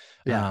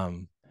 Yeah.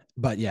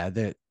 But yeah,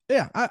 see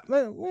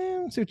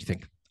what you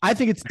think. I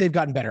think they've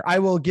gotten better. I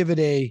will give it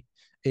a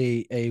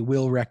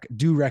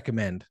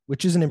recommend,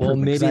 which is an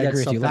improvement. Well, maybe I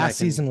agree with you. Last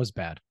season was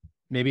bad.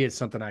 Maybe it's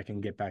something I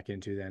can get back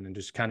into then and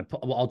just kind of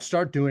I'll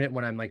start doing it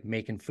when I'm like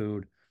making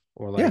food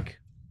or like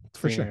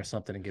for sure or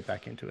something and get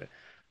back into it.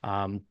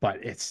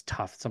 But it's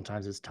tough.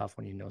 Sometimes it's tough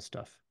when you know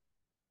stuff.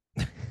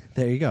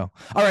 There you go.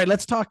 All right,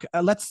 let's talk.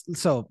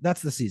 So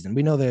that's the season.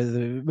 We know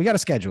we got a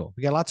schedule.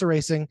 We got lots of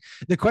racing.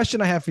 The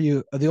question I have for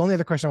you, the only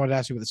other question I wanted to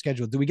ask you with the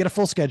schedule, do we get a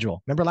full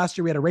schedule? Remember last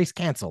year we had a race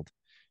canceled.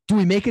 Do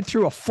we make it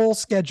through a full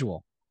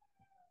schedule?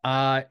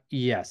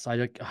 Yes.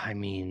 I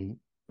mean,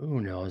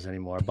 who knows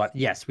anymore, but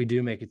yes, we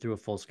do make it through a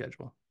full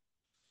schedule.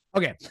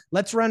 Okay.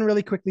 Let's run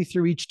really quickly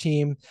through each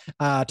team,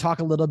 talk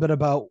a little bit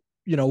about,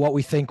 what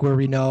we think, where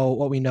we know,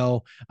 what we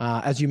know.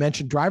 As you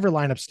mentioned, driver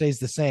lineup stays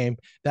the same.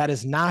 That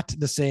is not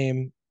the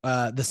same.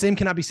 The same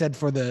cannot be said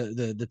for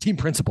the team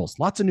principals.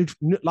 Lots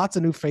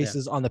of new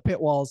faces on the pit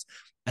walls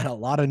and a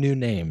lot of new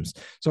names.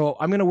 So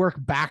I'm going to work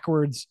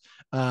backwards,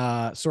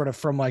 sort of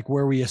from like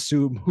who we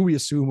assume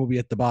will be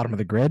at the bottom of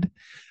the grid.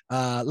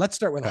 Let's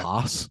start with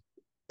Haas.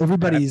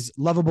 Everybody's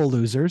lovable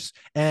losers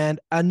and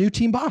a new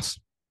team boss.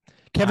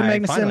 Kevin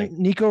Magnussen,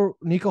 Nico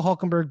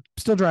Hülkenberg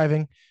still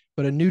driving,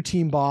 but a new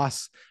team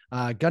boss.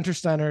 Gunter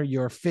Steiner,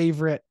 your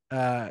favorite,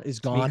 is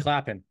gone. Me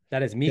clapping.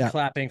 That is me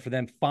clapping for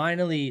them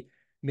finally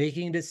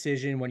making a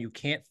decision when you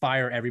can't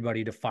fire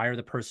everybody to fire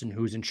the person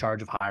who's in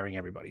charge of hiring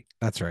everybody.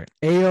 That's right.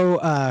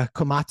 Ao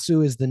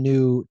Komatsu is the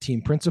new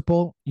team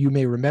principal. You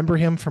may remember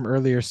him from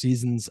earlier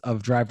seasons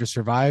of Drive to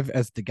Survive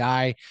as the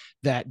guy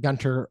that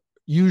Gunter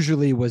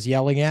usually was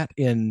yelling at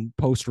in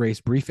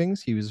post-race briefings.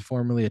 He was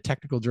formerly a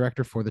technical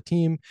director for the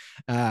team.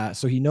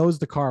 So he knows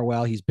the car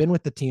well. He's been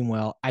with the team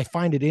well. I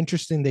find it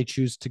interesting they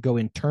choose to go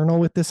internal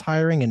with this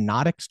hiring and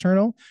not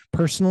external.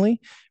 Personally,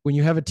 when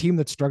you have a team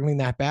that's struggling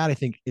that bad, I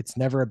think it's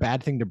never a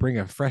bad thing to bring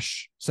a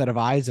fresh set of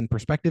eyes and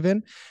perspective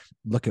in.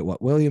 Look at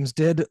what Williams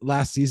did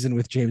last season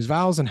with James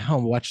Vowles and how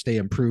much they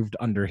improved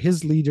under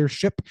his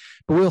leadership.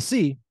 But we'll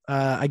see,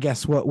 I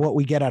guess, what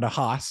we get out of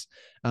Haas.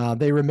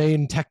 They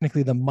remain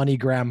technically the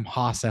MoneyGram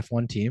Haas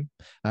F1 team.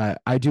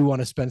 I do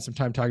want to spend some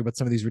time talking about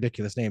some of these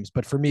ridiculous names,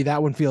 but for me,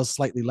 that one feels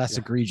slightly less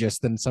egregious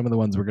than some of the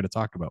ones we're going to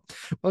talk about.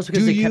 Well, it's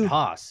because they kept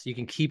Haas. You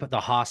can keep the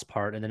Haas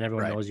part, and then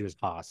everyone knows you as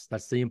Haas.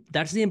 That's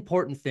the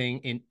important thing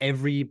in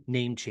every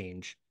name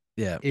change.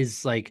 Yeah,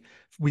 is like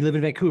we live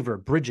in Vancouver.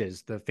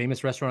 Bridges, the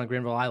famous restaurant on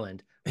Granville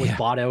Island, was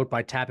bought out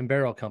by Tap and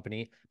Barrel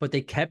Company, but they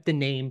kept the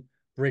name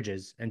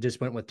Bridges and just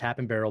went with Tap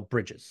and Barrel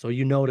Bridges. So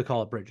to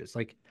call it Bridges.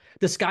 Like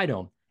the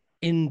Skydome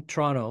in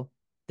Toronto,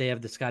 they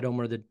have the Skydome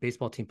where the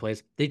baseball team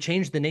plays. They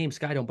changed the name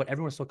Skydome, but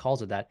everyone still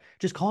calls it that.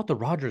 Just call it the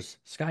Rogers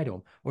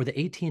Skydome or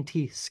the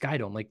AT&T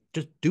Skydome. Like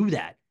just do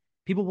that.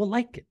 People will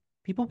like it.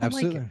 People will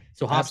like it.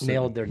 So Haas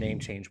nailed their name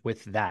change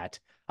with that.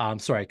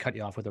 Sorry, I cut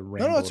you off with a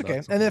ramble. No, it's okay.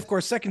 And then, of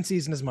course, second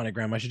season is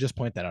MoneyGram. I should just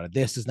point that out.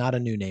 This is not a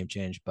new name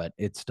change, but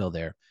it's still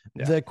there.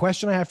 Yeah. The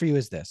question I have for you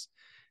is this.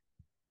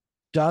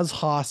 does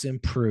Haas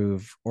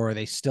improve, or are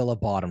they still a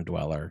bottom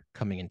dweller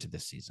coming into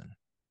this season?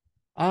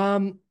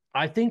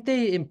 I think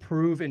they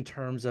improve in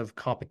terms of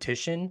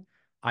competition.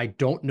 I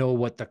don't know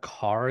what the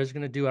car is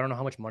going to do. I don't know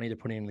how much money they're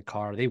putting in the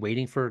car. Are they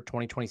waiting for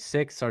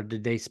 2026, or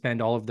did they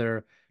spend all of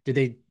their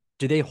did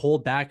they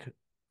hold back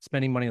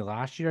spending money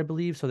last year, I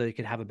believe, so that they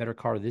could have a better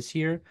car this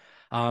year?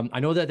 I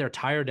know that their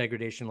tire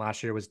degradation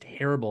last year was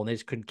terrible and they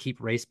just couldn't keep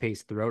race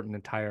pace throughout an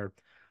entire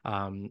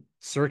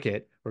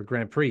circuit or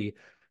Grand Prix.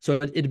 So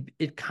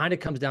it kind of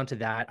comes down to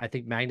that. I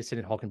think Magnussen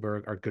and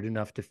Hulkenberg are good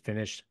enough to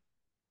finish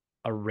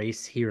a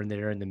race here and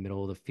there in the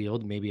middle of the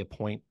field, maybe a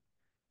point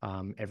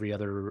every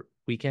other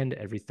weekend,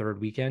 every third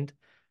weekend.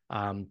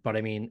 But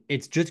I mean,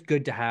 it's just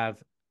good to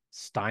have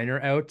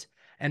Steiner out.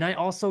 And I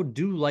also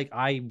do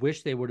I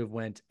wish they would have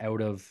went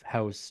out of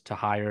house to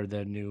hire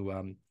the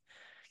new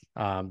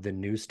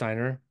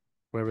Steiner,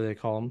 whatever they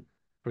call him.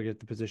 Forget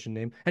the position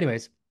name.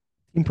 Anyways,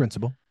 Team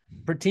principal.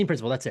 For team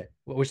principal, that's it.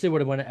 I wish they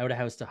would have went out of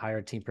house to hire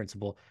a team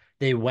principal.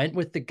 They went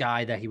with the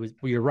guy that well,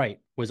 you're right,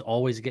 was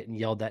always getting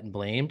yelled at and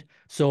blamed.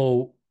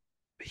 So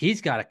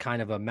he's got a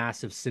kind of a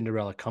massive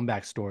Cinderella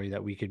comeback story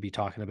that we could be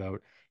talking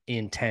about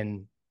in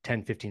 10,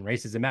 15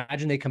 races.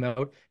 Imagine they come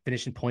out,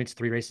 finishing points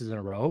 3 races in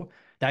a row.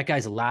 That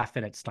guy's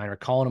laughing at Steiner,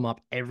 calling him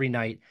up every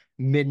night,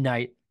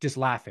 midnight, just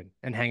laughing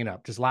and hanging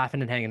up, just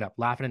laughing and hanging up,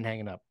 laughing and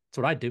hanging up. That's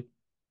what I'd do.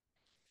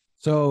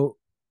 So,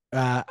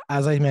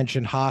 as I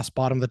mentioned, Haas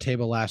bottom of the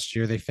table last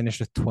year. They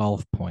finished with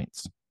 12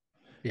 points.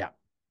 Yeah.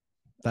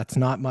 That's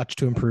not much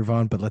to improve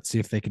on, but let's see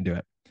if they can do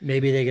it.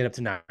 Maybe they get up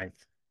to 9th.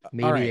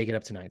 Maybe they get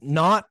up to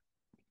 9th.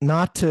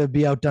 Not to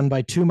be outdone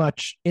by too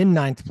much, in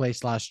 9th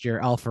place last year,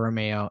 Alfa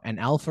Romeo, and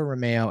Alfa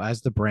Romeo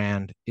as the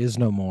brand is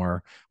no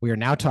more. We are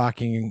now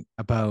talking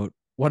about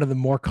one of the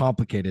more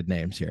complicated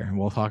names here, and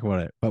we'll talk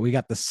about it. But we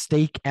got the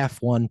Stake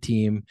F1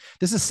 team.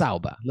 This is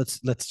Sauber.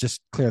 Let's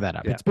just clear that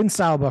up. Yeah. It's been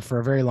Sauber for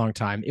a very long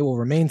time. It will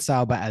remain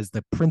Sauber as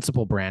the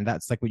principal brand.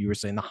 That's like what you were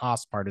saying. The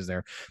Haas part is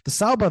there. The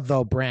Sauber,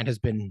 though, brand has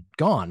been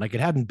gone. Like, it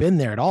hadn't been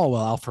there at all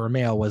while Alfa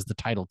Romeo was the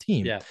title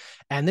team. Yeah.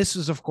 And this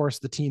is, of course,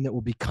 the team that will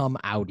become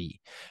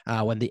Audi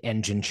when the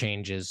engine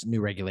changes,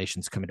 new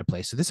regulations come into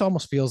place. So this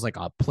almost feels like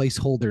a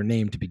placeholder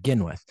name to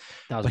begin with.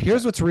 But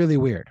here's what's really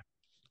weird.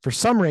 For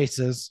some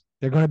races,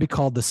 they're going to be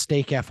called the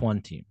Stake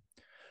F1 team.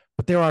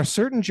 But there are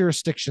certain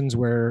jurisdictions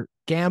where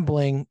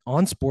gambling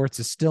on sports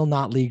is still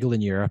not legal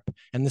in Europe,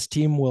 and this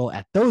team will,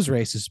 at those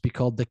races, be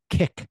called the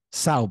Kick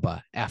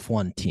Sauber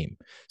F1 team.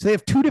 So they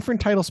have 2 different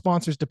title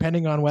sponsors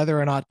depending on whether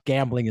or not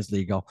gambling is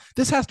legal.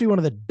 This has to be one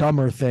of the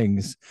dumber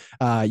things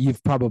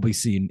you've probably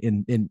seen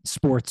in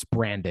sports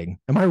branding.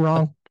 Am I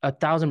wrong?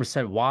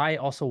 1,000%. Why?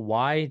 Also,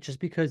 why? Just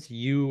because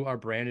you are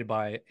branded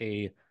by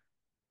a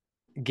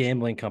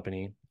gambling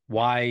company,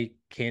 why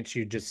can't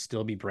you just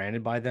still be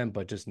branded by them,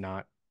 but just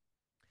not?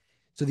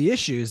 So the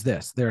issue is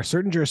this. There are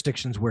certain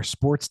jurisdictions where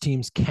sports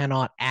teams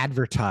cannot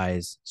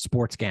advertise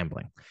sports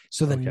gambling.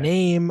 So the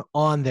name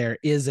on there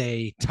is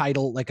a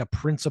title, like a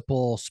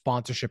principal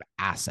sponsorship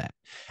asset.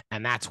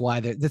 And that's why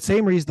the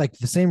same reason, like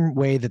the same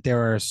way that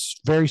there are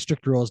very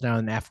strict rules now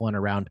in F1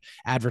 around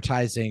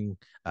advertising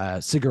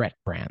cigarette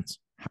brands,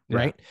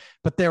 right? Yeah.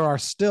 But there are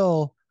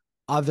still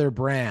other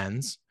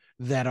brands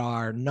that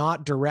are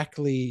not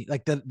directly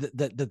like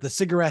the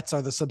cigarettes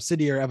are the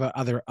subsidiary of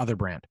other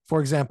brand.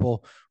 For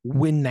example,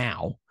 Win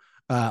Now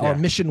or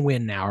Mission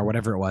Win Now or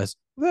whatever it was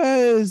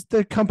is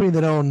the company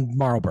that owned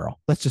Marlboro.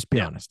 Let's just be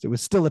honest. It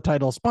was still a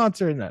title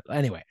sponsor. And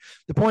anyway,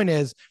 the point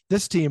is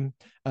this team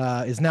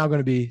is now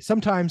going to be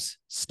sometimes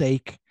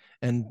Stake.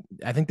 And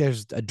I think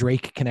there's a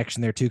Drake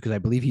connection there too, because I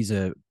believe he's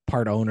a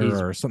part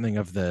owner or something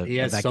of the he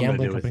has that something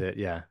gambling to do company. with it.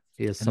 Yeah.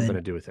 He has something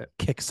to do with it.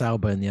 Kick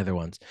Sauber and the other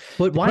ones.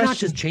 But why not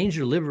just change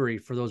your livery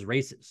for those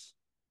races?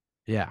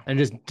 Yeah. And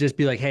just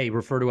be like, hey,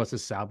 refer to us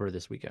as Sauber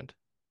this weekend.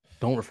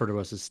 Don't refer to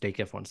us as Stake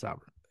F1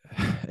 Sauber.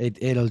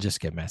 It'll just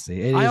get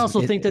messy. I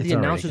also think that the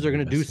announcers are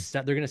going to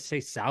they're going to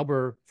say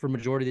Sauber for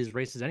majority of these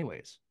races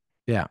anyways.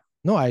 Yeah.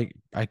 No, I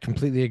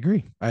completely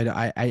agree.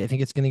 I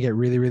think it's going to get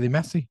really, really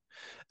messy.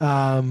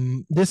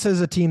 This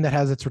is a team that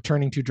has its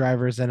returning 2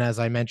 drivers. And as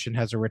I mentioned,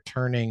 has a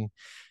returning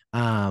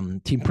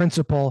team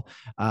principal,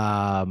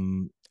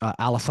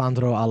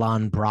 Alessandro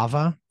Alan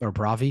Brava or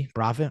Brava.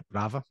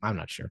 I'm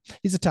not sure.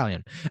 He's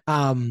Italian.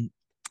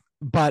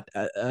 But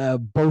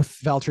both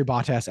Valtteri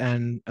Bottas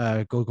and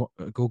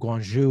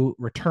Guanyu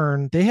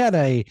return. They had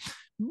a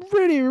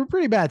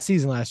pretty bad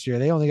season last year.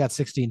 They only got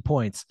 16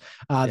 points.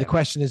 The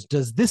question is,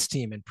 does this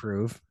team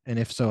improve? And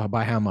if so,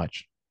 by how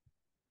much?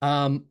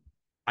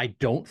 I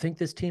don't think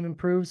this team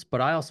improves,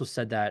 but I also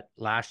said that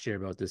last year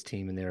about this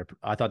team, and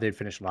I thought they'd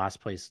finish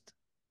last place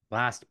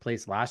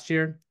last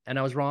year, and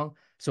I was wrong.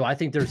 So I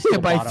think there's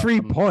by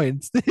 3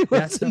 points.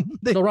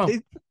 Still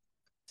wrong.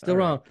 Still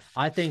wrong.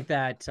 I think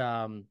that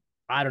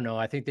I don't know.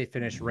 I think they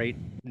finish right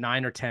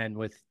 9 or 10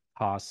 with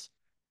Haas.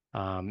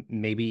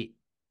 Maybe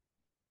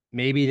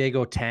they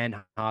go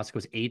 10. Haas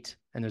goes 8,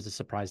 and there's a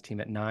surprise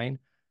team at 9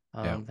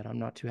 that I'm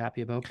not too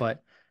happy about.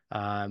 But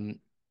I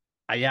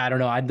don't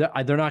know.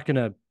 They're not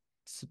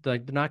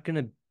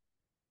gonna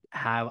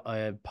have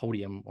a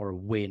podium or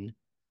win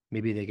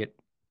maybe they get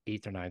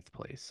 8th or 9th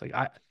place. Like,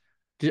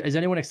 is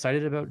anyone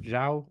excited about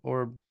Zhao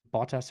or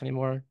Bottas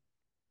anymore?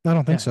 I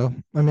don't think Yeah. so.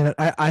 I mean,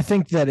 I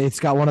think that it's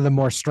got one of the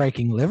more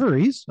striking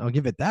liveries. I'll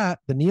give it that.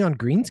 The neon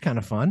green's kind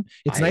of fun.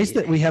 It's nice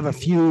that we have a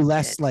few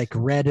less like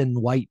red and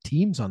white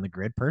teams on the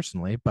grid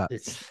personally, but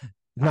It's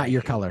not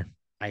your color.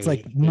 It's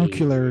like hate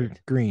nuclear it.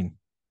 green.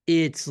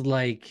 It's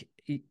like,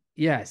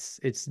 yes,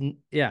 it's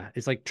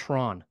like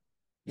Tron.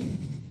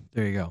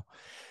 There you go.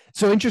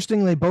 So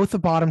interestingly, both the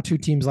bottom two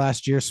teams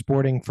last year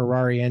sporting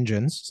Ferrari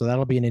engines. So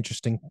that'll be an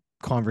interesting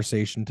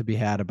conversation to be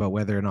had about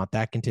whether or not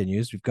that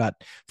continues. We've got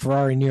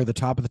Ferrari near the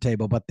top of the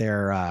table, but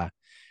they're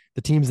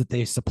the teams that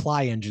they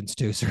supply engines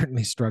to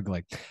certainly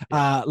struggling.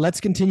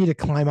 Let's continue to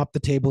climb up the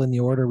table in the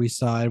order we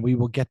saw, and we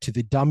will get to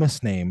the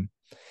dumbest name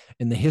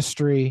in the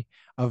history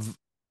of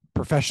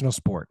professional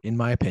sport, in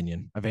my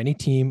opinion, of any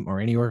team or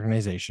any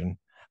organization.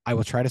 I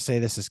will try to say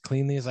this as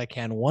cleanly as I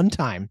can one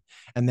time,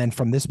 and then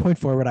from this point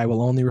forward, I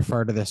will only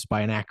refer to this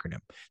by an acronym.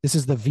 This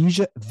is the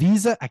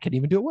Visa. I can't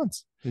even do it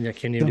once. Yeah,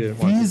 can't even do it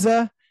once.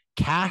 Visa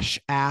Cash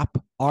App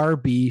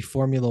RB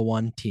Formula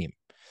One team,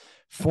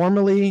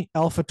 formerly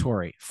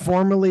AlphaTauri,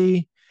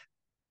 formerly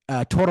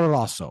Toro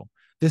Rosso.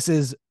 This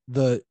is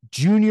the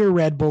junior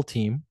Red Bull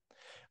team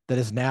that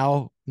is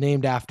now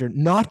named after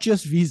not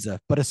just Visa,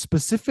 but a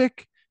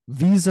specific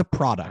Visa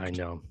product. I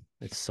know.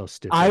 It's so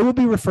stupid. I will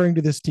be referring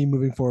to this team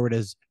moving forward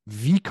as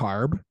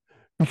VCARB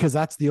because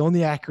that's the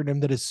only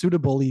acronym that is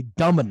suitably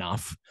dumb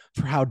enough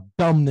for how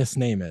dumb this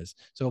name is.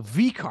 So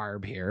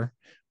VCARB here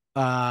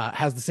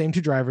has the same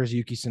two drivers,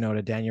 Yuki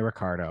Tsunoda, Daniel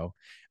Ricciardo,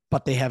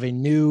 but they have a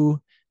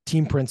new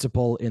team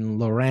principal in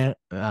Laurent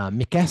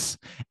Miquez.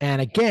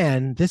 And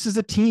again, this is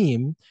a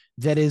team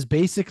that is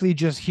basically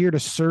just here to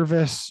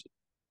service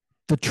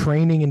the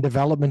training and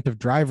development of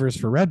drivers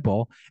for Red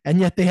Bull. And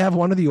yet they have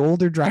one of the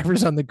older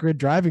drivers on the grid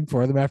driving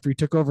for them after he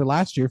took over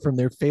last year from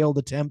their failed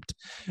attempt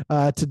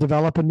to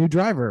develop a new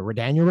driver, where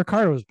Daniel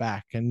Ricciardo is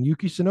back. And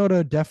Yuki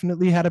Tsunoda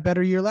definitely had a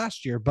better year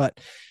last year.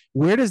 But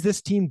where does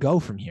this team go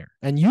from here?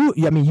 And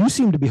you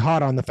seem to be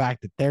hot on the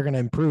fact that they're going to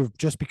improve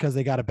just because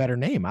they got a better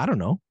name. I don't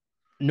know.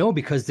 No,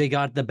 because they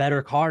got the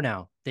better car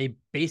now. They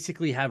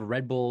basically have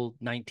Red Bull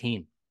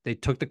 19. They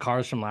took the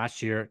cars from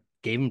last year,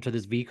 gave them to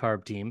this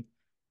VCARB team,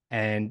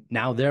 and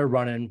now they're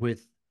running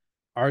with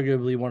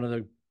arguably one of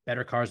the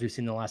better cars we've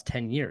seen in the last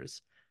 10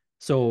 years.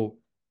 So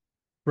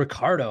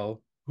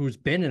Ricciardo, who's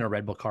been in a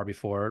Red Bull car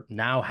before,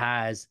 now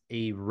has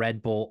a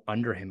Red Bull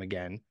under him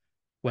again,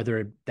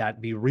 whether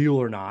that be real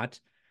or not.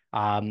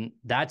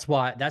 That's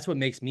what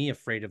makes me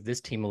afraid of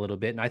this team a little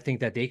bit. And I think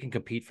that they can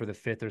compete for the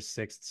 5th or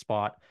 6th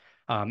spot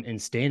in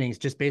standings,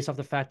 just based off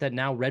the fact that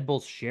now Red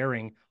Bull's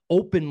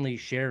openly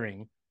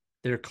sharing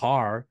their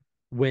car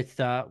with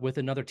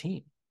another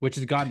team, which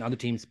has gotten other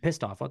teams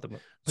pissed off at them.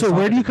 So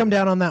where do you come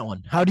down on that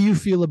one? How do you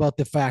feel about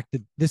the fact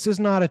that this is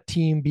not a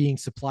team being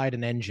supplied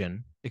an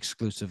engine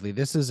exclusively?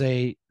 This is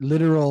a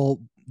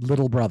literal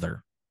little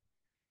brother.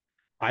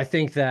 I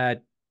think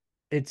that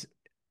it's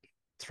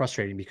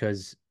frustrating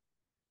because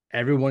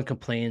everyone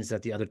complains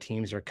that the other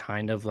teams are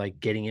kind of like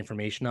getting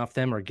information off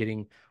them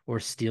or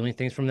stealing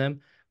things from them.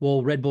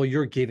 Well, Red Bull,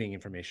 you're giving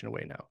information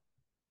away now.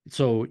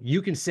 So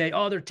you can say,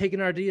 oh, they're taking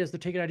ideas,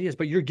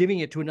 but you're giving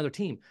it to another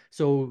team.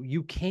 So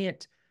you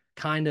can't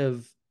kind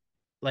of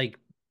like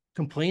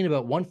complain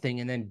about one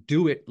thing and then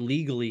do it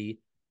legally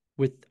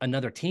with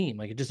another team.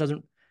 Like, it just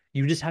doesn't,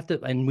 you just have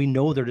to, and we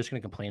know they're just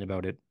going to complain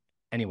about it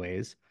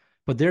anyways,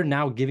 but they're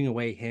now giving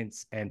away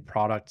hints and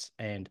products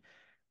and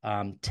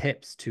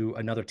tips to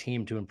another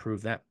team to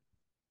improve them.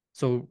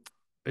 So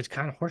it's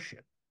kind of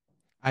horseshit.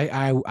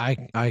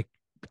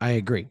 I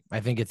agree. I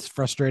think it's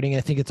frustrating.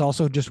 I think it's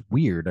also just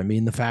weird. I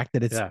mean, the fact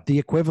that it's the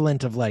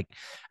equivalent of like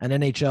an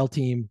NHL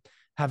team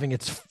having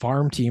its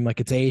farm team, like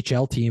its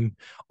AHL team,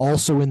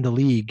 also in the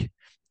league,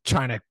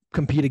 trying to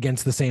compete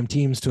against the same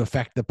teams to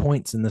affect the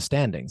points in the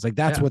standings. Like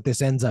that's what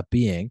this ends up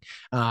being.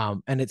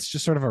 And it's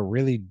just sort of a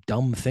really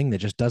dumb thing that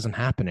just doesn't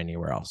happen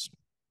anywhere else.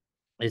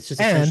 It's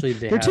just essentially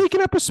they're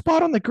taking up a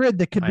spot on the grid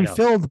that could be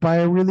filled by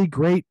a really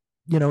great,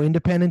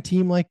 independent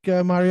team like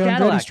Mario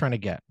Andretti's trying to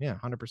get. Yeah,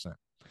 100%.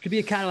 Could be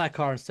a Cadillac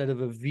car instead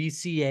of a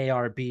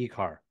VCARB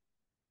car.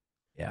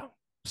 Yeah.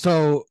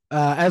 So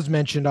as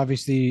mentioned,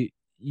 obviously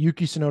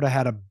Yuki Tsunoda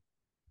had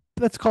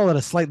let's call it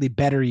a slightly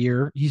better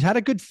year. He's had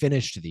a good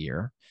finish to the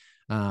year.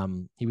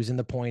 He was in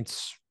the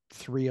points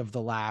 3 of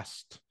the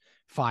last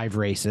 5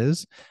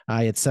 races.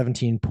 He had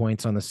 17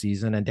 points on the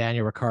season, and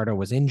Daniel Ricciardo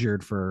was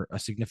injured for a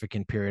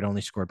significant period,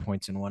 only scored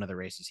points in one of the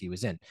races he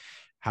was in.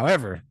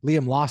 However,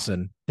 Liam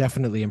Lawson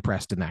definitely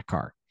impressed in that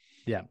car.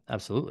 Yeah,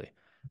 absolutely.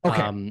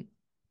 Okay.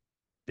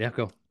 Yeah,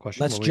 go.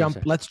 Question.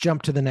 Let's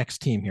jump to the next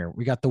team here.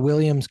 We got the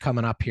Williams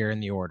coming up here in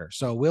the order.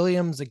 So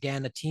Williams,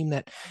 again, a team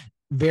that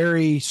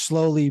very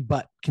slowly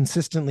but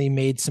consistently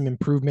made some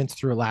improvements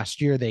through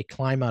last year. They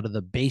climb out of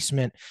the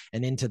basement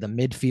and into the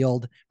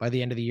midfield by the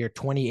end of the year.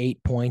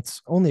 28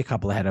 points, only a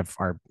couple ahead of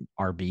our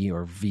RB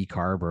or V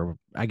Carb, or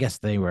I guess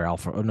they were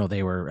Alpha. Oh no,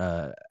 they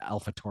were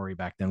Alpha Tori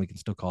back then. We can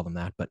still call them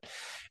that, but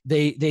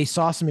they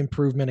saw some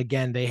improvement.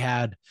 Again,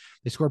 they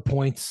scored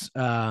points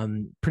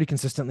pretty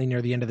consistently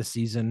near the end of the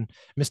season.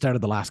 Missed out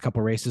of the last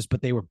couple races,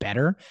 but they were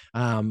better.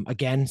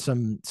 Again,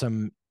 some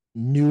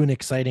new and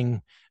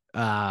exciting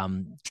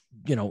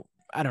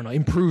I don't know,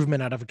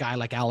 improvement out of a guy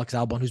like Alex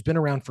Albon, who's been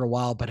around for a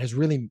while, but has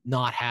really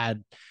not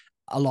had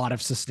a lot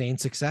of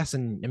sustained success.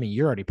 And I mean,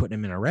 you're already putting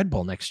him in a Red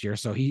Bull next year.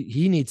 So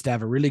he needs to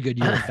have a really good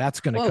year if that's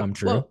going to come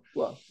true.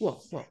 Whoa.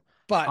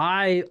 But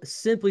I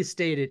simply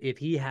stated if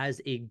he has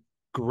a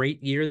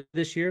great year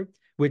this year,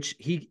 which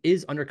he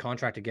is under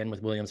contract again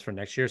with Williams for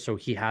next year. So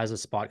he has a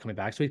spot coming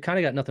back. So he's kind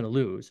of got nothing to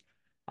lose.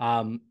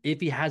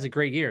 If he has a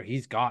great year,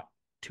 he's got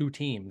two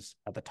teams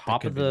at the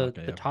top of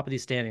the top of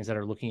these standings that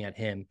are looking at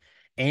him.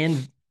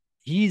 And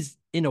he's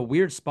in a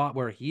weird spot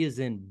where he is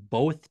in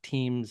both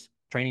teams'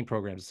 training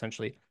programs,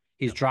 essentially.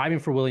 He's driving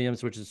for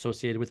Williams, which is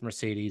associated with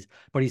Mercedes,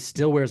 but he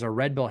still wears a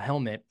Red Bull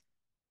helmet,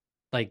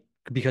 like,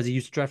 because he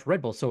used to drive for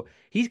Red Bull. So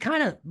he's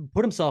kind of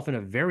put himself in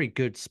a very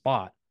good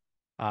spot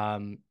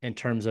in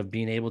terms of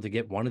being able to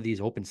get one of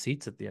these open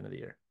seats at the end of the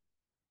year.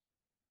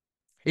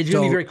 It's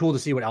going to be very cool to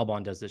see what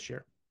Albon does this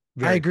year.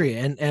 I agree.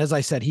 Cool. And as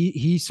I said,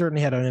 he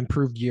certainly had an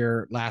improved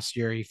year last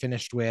year. He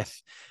finished with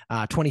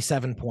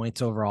 27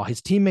 points overall. His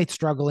teammates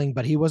struggling,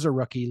 but he was a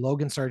rookie.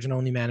 Logan Sargent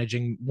only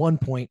managing 1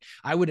 point.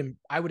 I would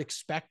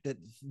expect that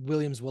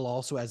Williams will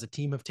also, as a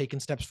team, have taken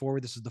steps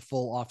forward. This is the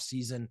full off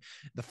season.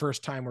 The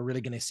first time we're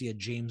really going to see a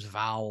James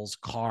Vowles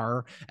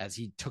car, as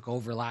he took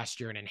over last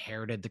year and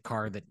inherited the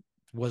car that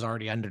was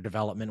already under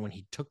development when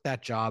he took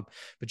that job.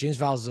 But James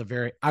Vowles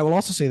is I will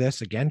also say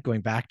this again,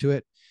 going back to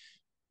it.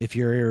 If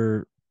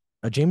you're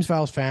a James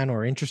Vowles fan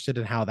or interested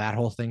in how that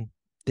whole thing,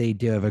 they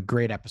do have a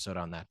great episode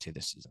on that too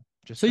this season.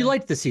 So you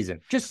liked the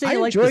season. Just say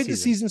I enjoyed the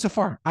season so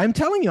far. I'm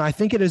telling you, I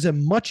think it is a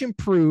much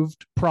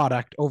improved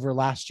product over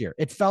last year.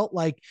 It felt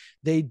like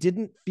they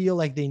didn't feel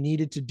like they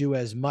needed to do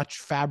as much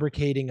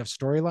fabricating of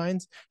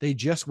storylines. They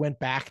just went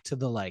back to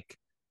the like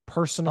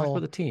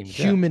personal the team,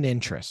 human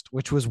interest,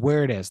 which was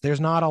where it is.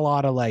 There's not a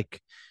lot of like,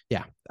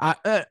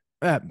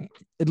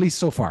 at least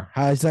so far,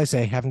 as I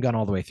say, haven't gone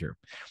all the way through.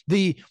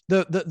 The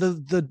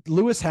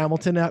Lewis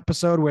Hamilton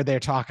episode where they're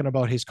talking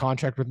about his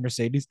contract with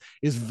Mercedes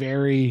is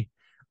very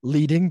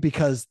leading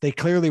because they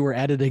clearly were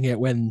editing it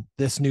when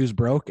this news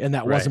broke and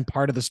that wasn't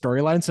part of the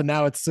storyline. So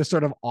now it's this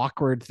sort of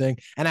awkward thing.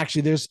 And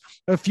actually there's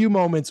a few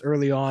moments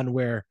early on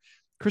where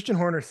Christian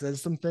Horner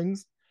says some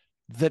things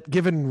that,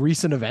 given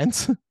recent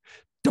events,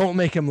 don't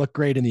make him look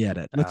great in the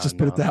edit. Let's just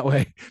put it that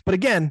way. But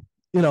again,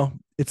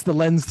 it's the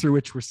lens through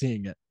which we're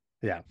seeing it.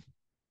 Yeah.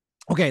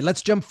 Okay,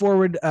 let's jump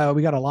forward.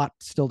 We got a lot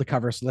still to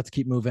cover, so let's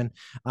keep moving.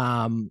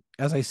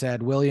 As I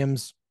said,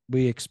 Williams,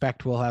 we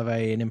expect will have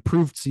an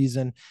improved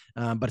season,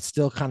 but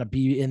still kind of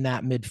be in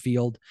that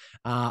midfield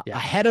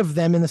ahead of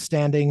them in the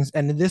standings.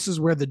 And this is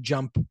where the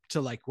jump to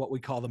like what we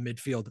call the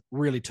midfield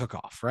really took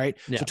off, right?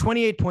 Yeah. So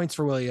 28 points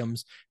for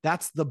Williams.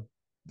 That's the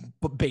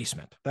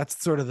basement.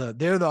 That's sort of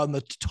they're on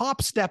the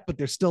top step, but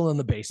they're still in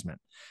the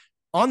basement.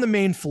 On the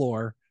main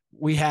floor,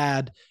 we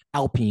had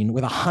Alpine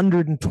with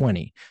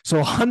 120. So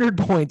 100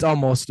 points,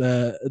 almost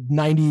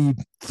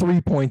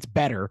 93 points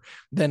better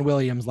than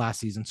Williams last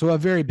season. So a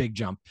very big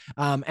jump.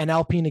 And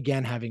Alpine,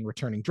 again, having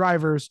returning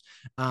drivers.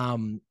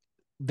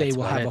 They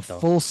will have a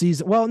full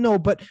season. Well, no,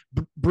 but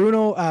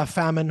Bruno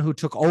Famin, who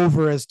took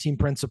over as team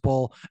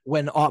principal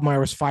when Otmar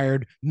was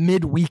fired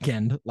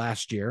mid-weekend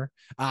last year,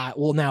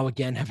 will now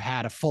again have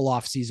had a full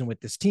off season with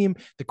this team.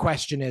 The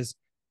question is,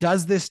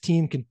 does this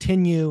team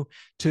continue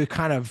to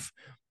kind of,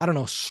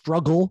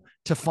 struggle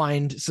to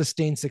find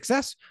sustained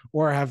success,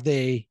 or have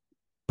they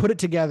put it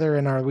together?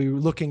 And are we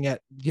looking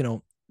at,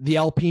 the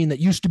Alpine that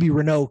used to be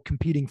Renault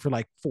competing for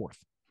like fourth?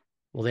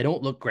 Well, they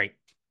don't look great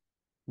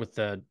with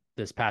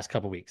this past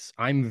couple of weeks.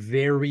 I'm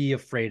very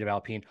afraid of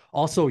Alpine.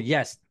 Also,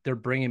 yes, they're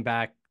bringing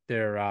back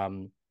their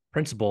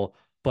principal,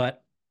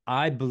 but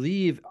I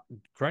believe,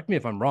 correct me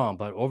if I'm wrong,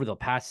 but over the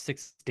past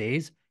 6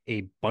 days,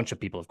 a bunch of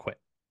people have quit.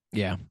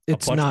 Yeah,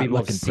 it's not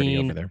looking pretty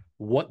over there.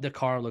 What the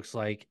car looks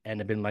like, and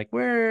have been like,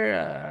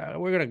 we're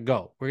gonna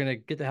go. We're gonna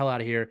get the hell out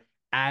of here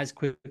as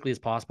quickly as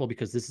possible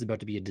because this is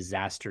about to be a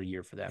disaster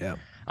year for them. Yeah.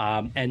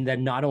 And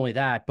then not only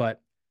that, but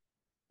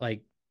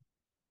like,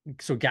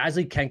 so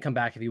Gasly can come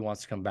back if he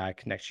wants to come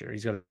back next year.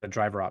 He's got a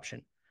driver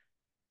option.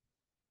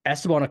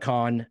 Esteban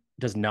Ocon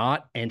does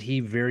not, and he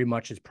very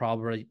much is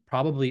probably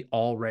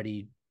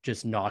already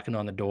just knocking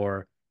on the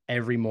door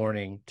every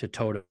morning to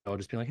Toto,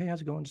 just being like, hey, how's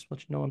it going? Just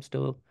let you know I'm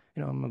still,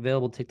 I'm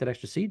available to take that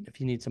extra seat.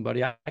 If you need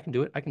somebody, I can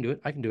do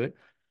it.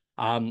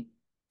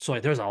 So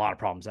there's a lot of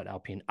problems at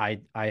Alpine. I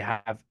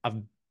have a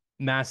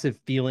massive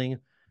feeling,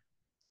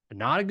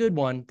 not a good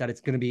one, that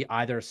it's going to be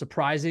either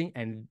surprising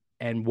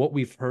and what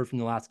we've heard from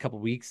the last couple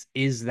of weeks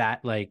is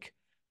that like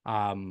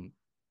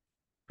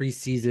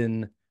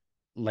preseason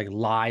like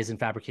lies and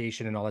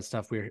fabrication and all that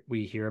stuff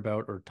we hear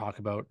about or talk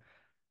about,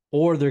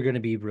 or they're going to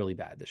be really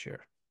bad this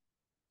year.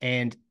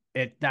 And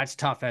that's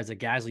tough as a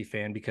Gasly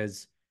fan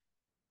because,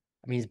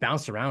 I mean, he's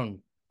bounced around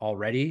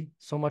already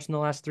so much in the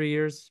last 3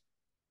 years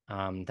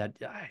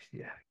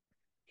yeah,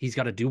 he's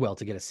got to do well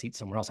to get a seat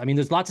somewhere else. I mean,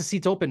 there's lots of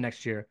seats open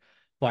next year,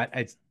 but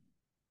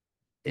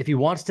if he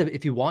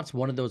wants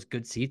one of those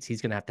good seats,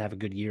 he's going to have a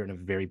good year in a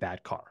very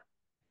bad car.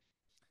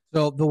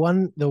 So the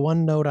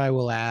one note I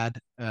will add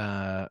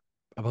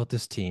about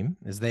this team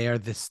is they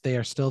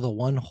are still the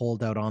one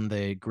holdout on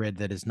the grid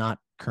that is not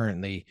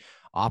currently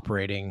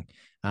operating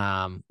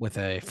with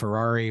a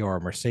Ferrari or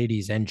a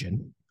Mercedes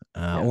engine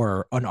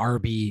or an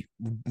RB,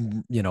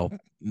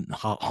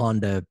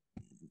 Honda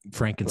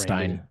Frankenstein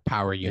Brandon.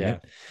 power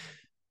unit.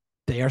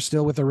 They are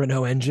still with a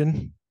Renault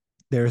engine.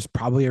 There's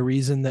probably a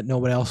reason that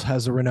nobody else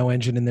has a Renault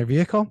engine in their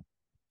vehicle.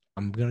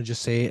 I'm going to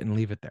just say it and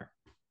leave it there.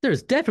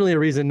 There's definitely a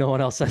reason no one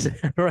else has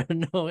a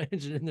Renault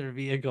engine in their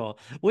vehicle.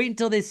 Wait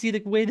until they see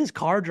the way this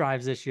car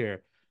drives this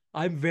year.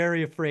 I'm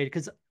very afraid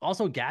because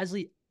also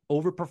Gasly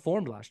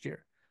overperformed last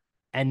year.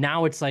 And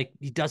now it's like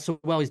he does so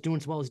well. He's doing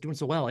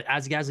so well. Like,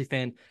 as a Gasly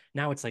fan,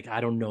 now it's like, I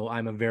don't know.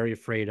 I'm very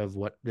afraid of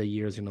what the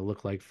year is going to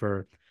look like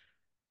for.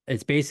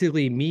 It's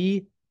basically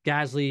me,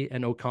 Gasly,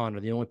 and Ocon are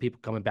the only people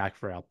coming back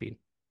for Alpine.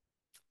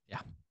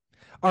 Yeah.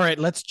 All right,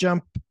 let's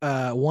jump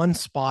one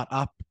spot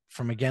up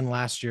from again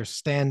last year's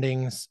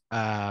standings.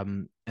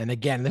 And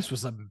again, this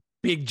was a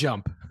big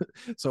jump.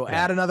 So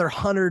add another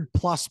 100+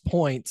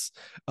 points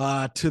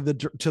to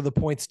the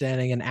point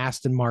standing, and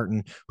Aston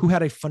Martin, who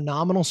had a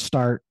phenomenal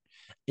start,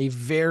 a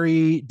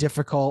very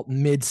difficult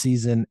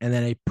mid-season, and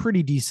then a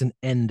pretty decent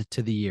end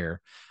to the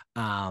year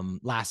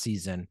last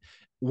season.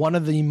 One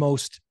of the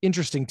most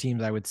interesting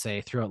teams, I would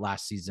say, throughout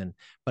last season,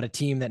 but a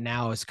team that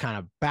now is kind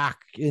of back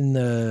in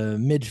the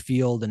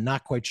midfield and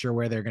not quite sure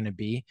where they're going to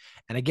be.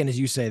 And again, as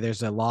you say,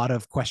 there's a lot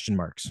of question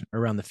marks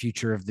around the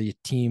future of the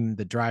team,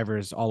 the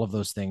drivers, all of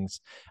those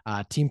things.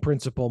 Team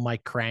principal,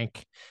 Mike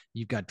Crank.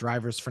 You've got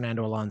drivers,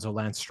 Fernando Alonso,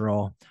 Lance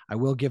Stroll. I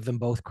will give them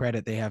both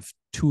credit. They have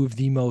two of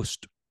the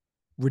most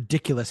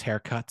ridiculous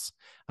haircuts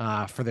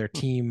for their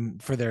team,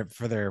 for their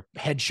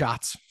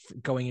headshots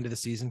going into the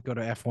season. Go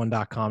to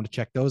f1.com to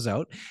check those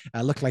out.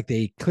 Looked like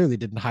they clearly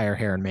didn't hire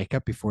hair and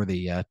makeup before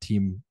the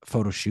team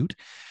photo shoot.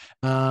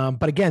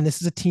 But again, this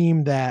is a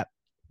team that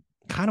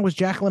kind of was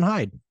Jekyll and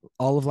Hyde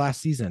all of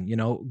last season,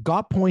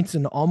 got points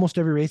in almost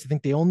every race. I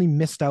think they only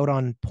missed out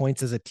on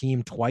points as a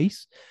team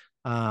twice.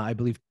 I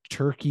believe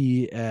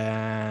Turkey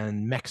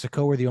and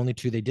Mexico were the only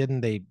two they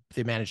didn't. They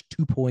managed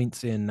 2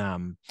 points in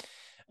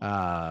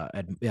I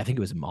think it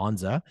was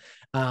Monza.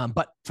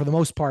 But for the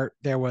most part,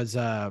 there was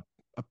a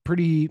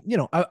pretty,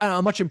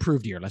 a much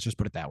improved year. Let's just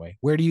put it that way.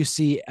 Where do you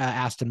see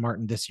Aston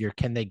Martin this year?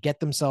 Can they get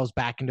themselves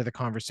back into the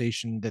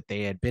conversation that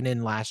they had been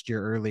in last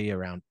year early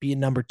around being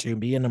number 2,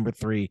 being number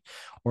 3,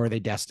 or are they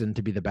destined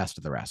to be the best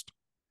of the rest?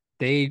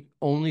 They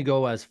only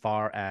go as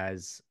far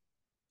as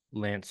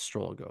Lance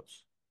Stroll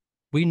goes.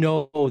 We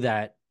know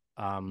that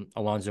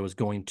Alonso is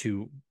going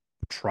to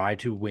try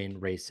to win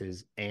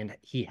races, and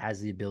he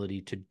has the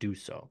ability to do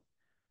so.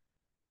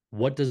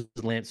 What does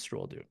Lance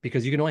Stroll do?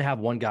 Because you can only have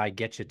one guy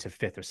get you to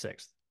 5th or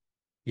 6th.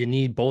 You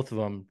need both of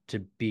them to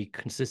be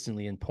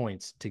consistently in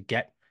points to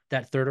get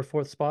that 3rd or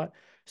 4th spot.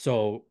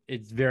 So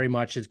it's very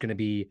much is going to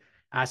be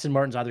Aston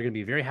Martin's either going to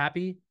be very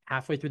happy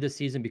halfway through this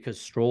season because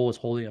Stroll is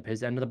holding up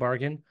his end of the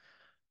bargain,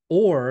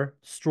 or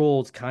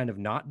Stroll's kind of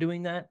not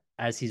doing that,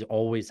 as he's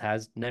always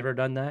has never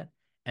done that.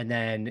 And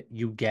then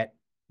you get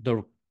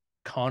the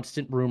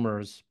constant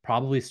rumors,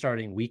 probably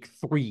starting week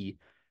 3,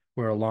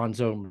 where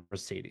Alonso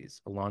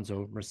Mercedes.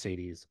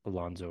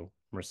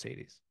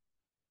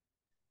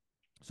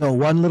 So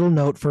one little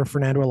note for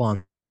Fernando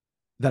Alonso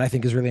that I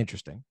think is really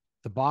interesting.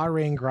 The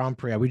Bahrain Grand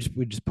Prix, we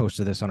just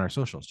posted this on our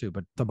socials too,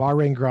 but the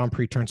Bahrain Grand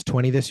Prix turns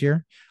 20 this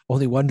year.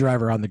 Only one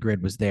driver on the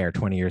grid was there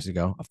 20 years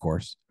ago, of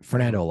course,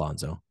 Fernando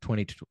Alonso,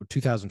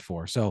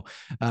 2004. So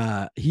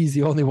he's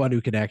the only one who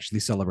can actually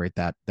celebrate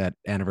that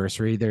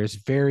anniversary. There's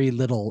very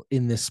little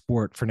in this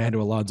sport Fernando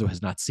Alonso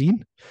has not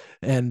seen.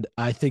 And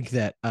I think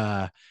that,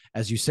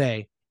 as you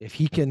say, if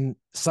he can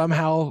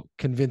somehow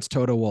convince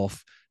Toto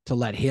Wolff to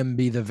let him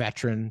be the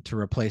veteran to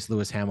replace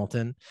Lewis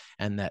Hamilton,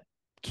 and that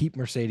keep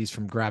Mercedes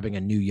from grabbing a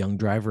new young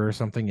driver or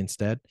something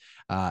instead,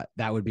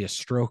 that would be a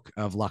stroke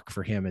of luck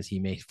for him, as he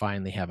may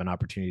finally have an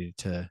opportunity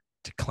to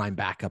climb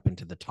back up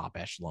into the top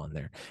echelon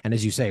there. And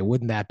as you say,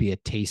 wouldn't that be a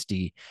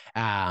tasty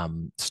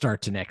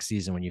start to next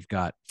season when you've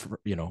got,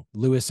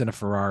 Lewis in a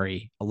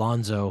Ferrari,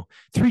 Alonso,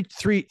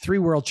 three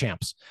world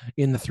champs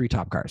in the 3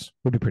 top cars?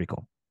 Would be pretty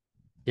cool.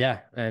 Yeah,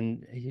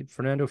 and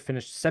Fernando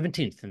finished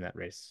 17th in that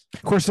race.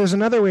 Of course, there's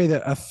another way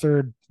that a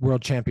 3rd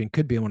world champion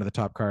could be in one of the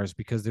top cars,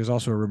 because there's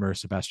also a rumor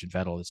Sebastian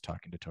Vettel is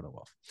talking to Toto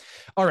Wolff.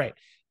 All right,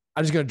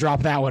 I'm just going to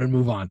drop that one and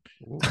move on.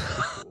 Ooh,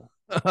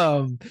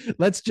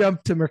 let's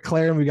jump to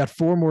McLaren. We got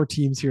 4 more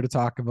teams here to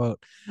talk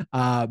about.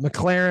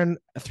 McLaren,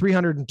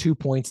 302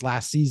 points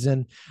last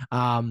season,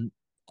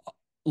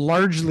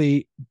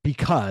 largely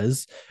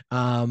because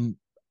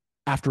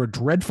after a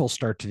dreadful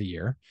start to the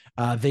year,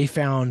 they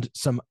found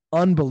some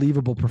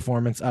unbelievable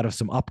performance out of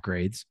some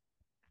upgrades.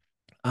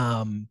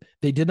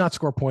 They did not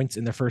score points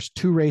in their first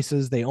 2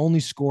 races. They only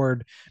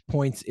scored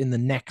points in the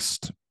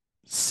next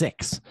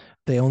 6.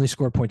 They only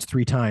scored points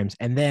 3 times.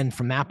 And then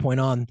from that point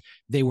on,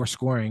 they were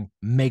scoring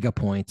mega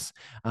points.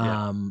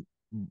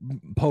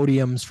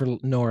 Podiums for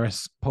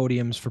Norris,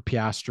 podiums for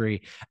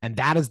Piastri. And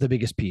that is the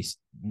biggest piece.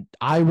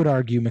 I would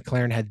argue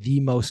McLaren had the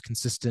most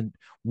consistent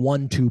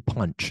 1-2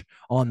 punch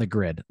on the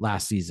grid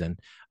last season,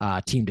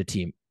 team to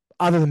team,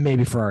 other than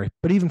maybe Ferrari,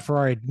 but even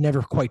Ferrari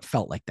never quite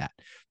felt like that.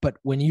 But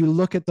when you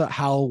look at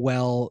how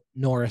well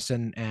Norris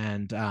and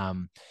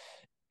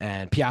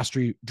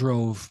Piastri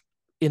drove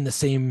in the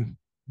same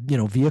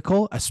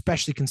vehicle,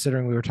 especially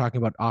considering we were talking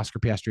about Oscar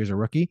Piastri as a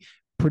rookie,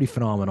 pretty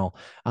phenomenal.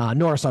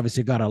 Norris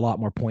obviously got a lot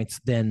more points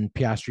than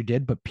Piastri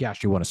did, but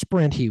Piastri won a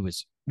sprint. He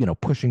was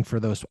pushing for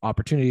those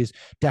opportunities.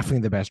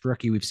 Definitely the best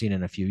rookie we've seen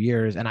in a few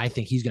years, and I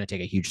think he's going to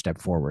take a huge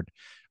step forward.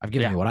 I've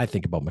given you what I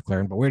think about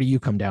McLaren, but where do you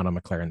come down on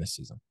McLaren this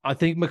season? I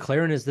think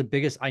McLaren is the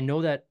biggest. I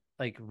know that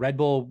like Red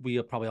Bull, we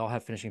probably all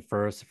have finishing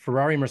first.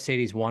 Ferrari and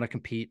Mercedes want to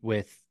compete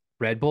with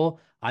Red Bull.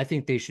 I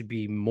think they should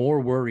be more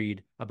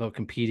worried about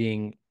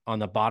competing on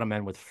the bottom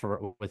end with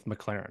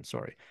McLaren.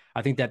 Sorry.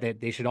 I think that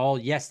they should all,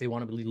 yes, they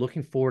want to be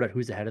looking forward at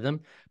who's ahead of them,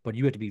 but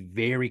you have to be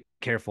very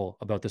careful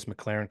about this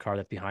McLaren car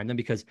that's behind them,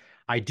 because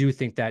I do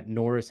think that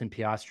Norris and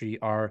Piastri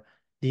are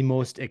the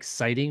most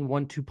exciting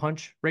 1-2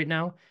 punch right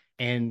now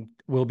and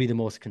will be the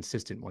most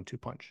consistent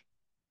 1-2 punch.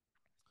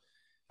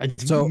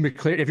 So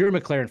McLaren, if you're a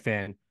McLaren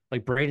fan,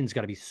 like Braden's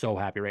got to be so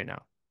happy right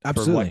now.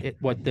 Absolutely.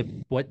 For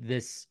what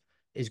this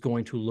is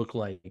going to look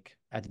like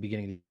at the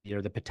beginning of the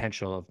year, the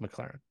potential of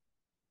McLaren.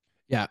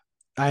 Yeah,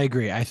 I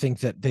agree. I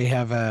think that they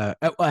have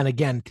and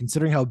again,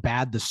 considering how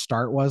bad the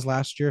start was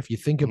last year, if you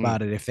think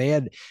about it, if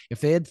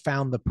they had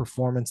found the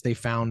performance they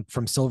found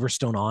from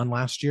Silverstone on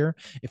last year,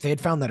 if they had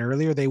found that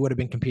earlier, they would have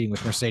been competing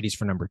with Mercedes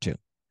for number 2.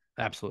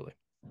 Absolutely.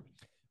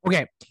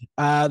 Okay,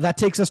 that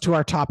takes us to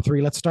our top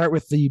 3. Let's start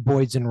with the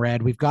boys in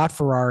red. We've got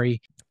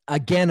Ferrari.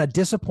 Again,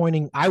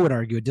 I would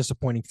argue, a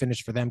disappointing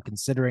finish for them,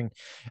 considering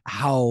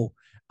how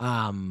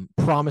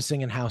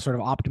promising and how sort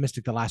of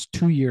optimistic the last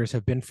 2 years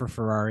have been for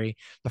Ferrari.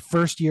 The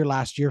first year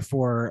last year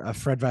for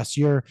Fred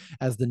Vasseur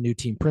as the new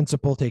team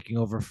principal, taking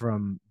over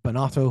from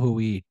Binotto, who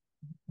we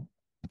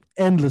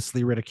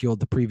endlessly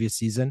ridiculed the previous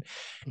season.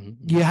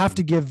 You have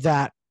to give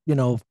that,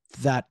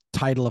 that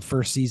title of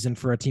first season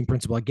for a team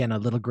principal, again, a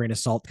little grain of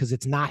salt, because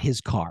it's not his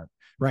car.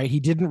 Right.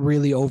 He didn't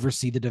really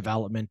oversee the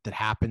development that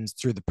happens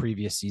through the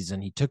previous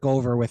season. He took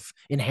over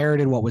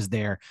inherited what was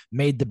there,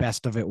 made the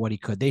best of it, what he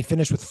could. They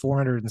finished with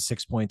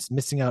 406 points,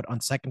 missing out on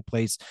second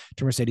place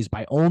to Mercedes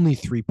by only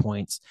 3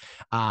 points.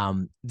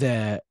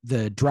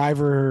 The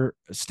driver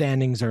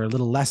standings are a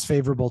little less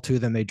favorable to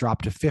them. They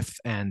dropped to 5th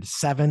and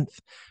 7th,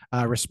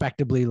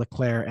 respectively,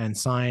 Leclerc and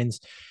Sainz.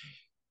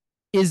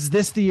 Is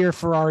this the year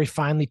Ferrari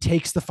finally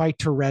takes the fight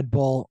to Red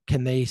Bull?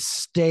 Can they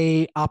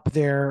stay up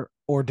there?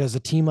 Or does a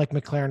team like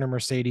McLaren or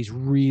Mercedes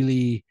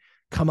really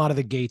come out of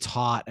the gates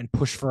hot and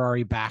push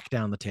Ferrari back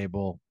down the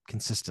table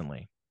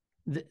consistently?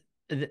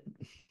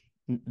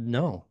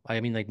 No.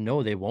 I mean,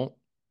 no, they won't.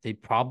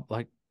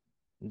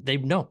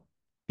 No,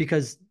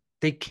 because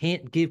they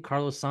can't give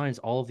Carlos Sainz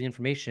all of the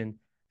information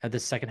at the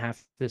second half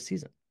of the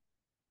season.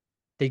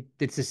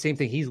 It's the same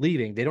thing. He's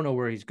leaving. They don't know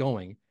where he's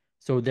going.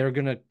 So they're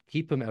going to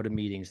keep him out of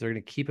meetings. They're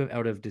going to keep him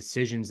out of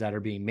decisions that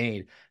are being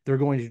made. They're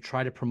going to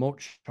try to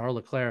promote Charles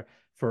Leclerc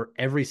for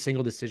every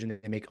single decision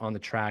that they make on the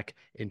track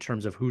in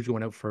terms of who's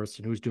going out first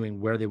and who's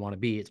doing where they want to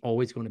be. It's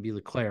always going to be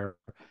Leclerc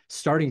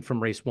starting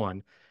from race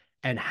 1.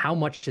 And how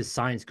much is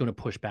Sainz going to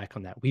push back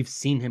on that? We've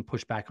seen him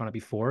push back on it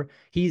before.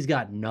 He's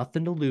got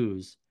nothing to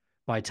lose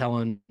by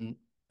telling,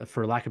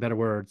 for lack of better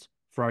words,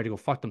 Ferrari to go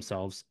fuck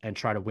themselves and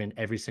try to win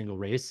every single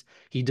race.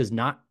 He does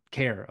not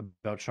care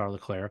about Charles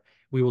Leclerc.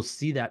 We will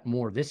see that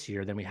more this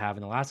year than we have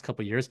in the last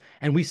couple of years.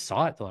 And we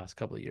saw it the last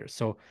couple of years.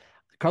 So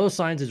Carlos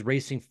Sainz is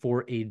racing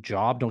for a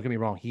job. Don't get me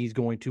wrong. He's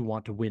going to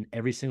want to win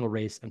every single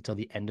race until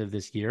the end of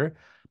this year,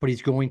 but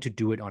he's going to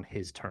do it on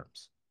his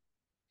terms.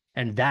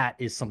 And that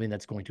is something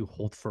that's going to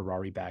hold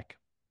Ferrari back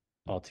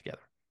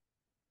altogether.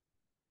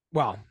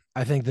 Well,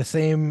 I think the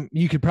same,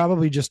 you could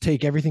probably just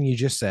take everything you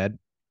just said.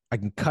 I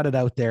can cut it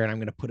out there and I'm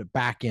going to put it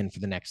back in for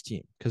the next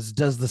team, because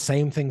does the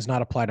same things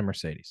not apply to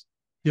Mercedes?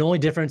 The only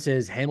difference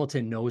is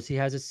Hamilton knows he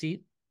has a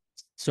seat.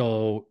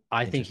 So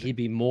I think he'd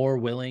be more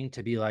willing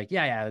to be like,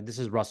 yeah, this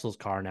is Russell's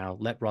car now.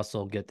 Let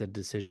Russell get the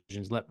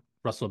decisions. Let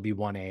Russell be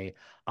 1A.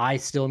 I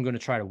still am going to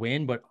try to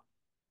win, but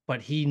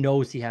he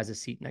knows he has a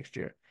seat next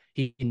year.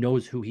 He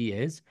knows who he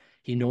is.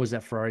 He knows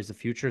that Ferrari's the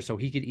future. So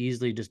he could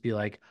easily just be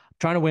like, I'm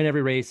trying to win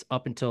every race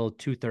up until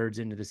 2/3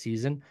 into the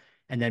season,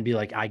 and then be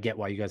like, I get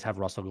why you guys have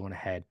Russell going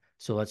ahead.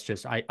 So let's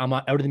just, I'm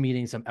out of the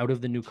meetings. I'm out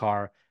of the new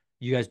car.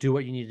 You guys do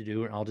what you need to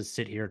do, and I'll just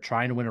sit here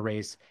trying to win a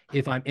race.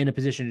 If I'm in a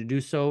position to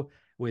do so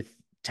with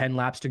 10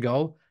 laps to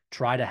go,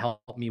 try to help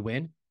me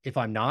win. If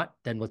I'm not,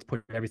 then let's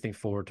put everything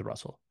forward to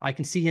Russell. I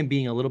can see him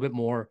being a little bit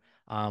more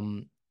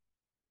a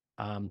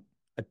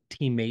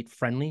teammate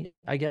friendly,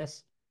 I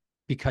guess.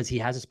 because he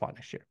has a spot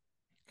next year.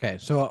 Okay,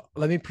 so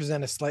let me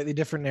present a slightly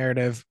different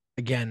narrative.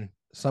 Again,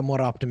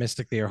 somewhat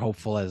optimistically or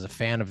hopeful as a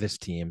fan of this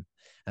team,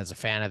 as a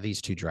fan of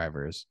these two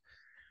drivers.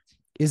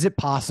 Is it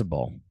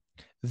possible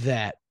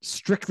that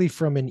strictly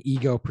from an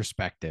ego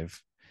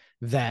perspective,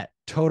 that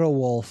Toto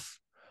Wolff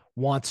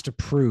wants to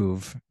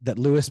prove that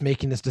Lewis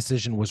making this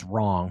decision was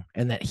wrong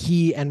and that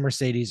he and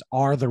Mercedes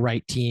are the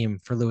right team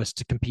for Lewis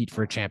to compete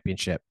for a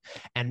championship?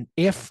 And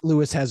if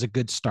Lewis has a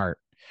good start,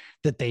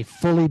 that they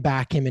fully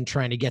back him in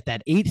trying to get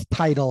that 8th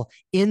title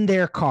in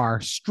their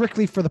car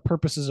strictly for the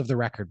purposes of the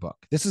record book.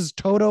 This is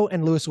Toto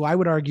and Lewis, who I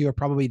would argue are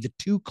probably the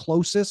two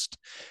closest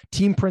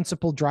team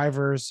principal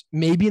drivers,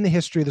 maybe in the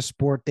history of the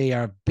sport. They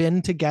have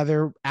been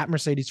together at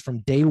Mercedes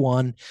from day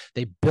one.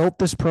 They built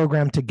this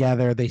program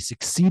together. They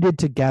succeeded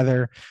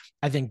together.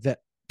 I think that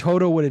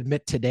Toto would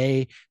admit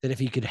today that if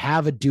he could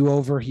have a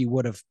do-over, he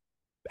would have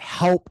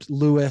helped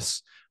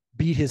Lewis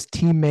beat his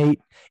teammate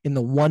in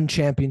the one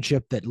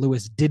championship that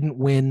Lewis didn't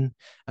win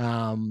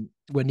when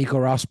Nico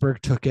Rosberg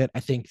took it. I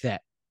think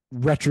that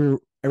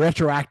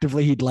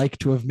retroactively, he'd like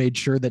to have made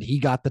sure that he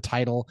got the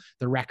title,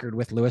 the record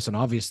with Lewis. And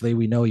obviously,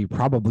 we know you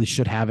probably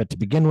should have it to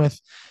begin with.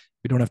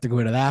 We don't have to go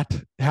into that.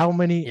 How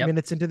many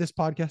minutes into this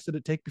podcast did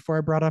it take before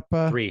I brought up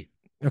 3?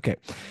 Okay.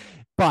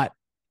 But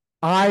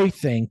I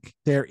think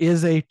there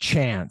is a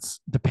chance,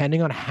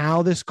 depending on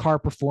how this car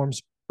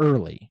performs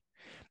early,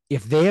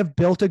 if they have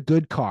built a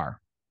good car,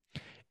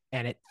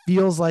 and it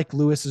feels like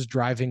Lewis is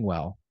driving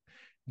well,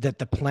 that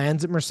the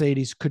plans at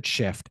Mercedes could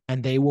shift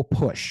and they will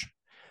push.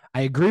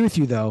 I agree with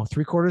you, though.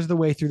 3/4 of the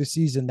way through the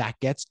season, that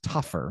gets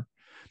tougher.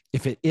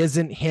 If it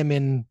isn't him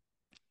in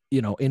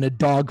a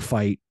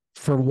dogfight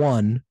for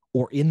one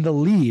or in the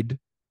lead,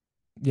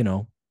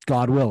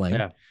 God willing.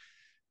 Yeah.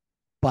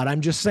 But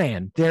I'm just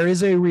saying there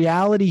is a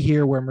reality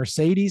here where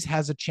Mercedes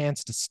has a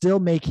chance to still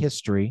make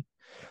history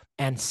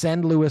and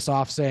send Lewis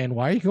off saying,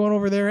 why are you going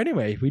over there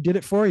anyway? We did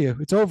it for you.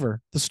 It's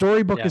over. The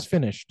storybook is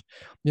finished,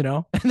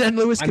 and then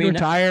Lewis can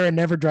retire and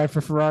never drive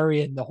for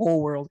Ferrari and the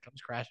whole world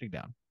comes crashing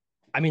down.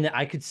 I mean,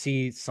 I could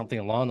see something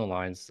along the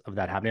lines of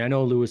that happening. I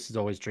know Lewis has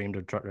always dreamed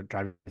of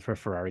driving for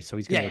Ferrari, so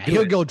he's going to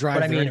he'll go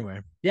drive there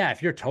anyway. Yeah,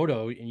 if you're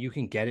Toto and you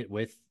can get it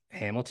with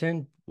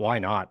Hamilton, why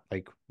not?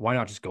 Like, why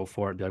not just go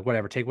for it? Be like,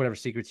 whatever, take whatever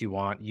secrets you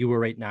want. You were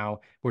right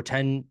now, we're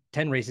 10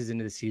 races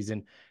into the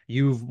season.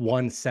 You've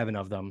won 7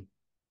 of them.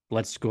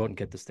 Let's go out and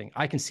get this thing.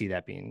 I can see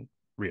that being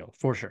real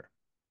for sure.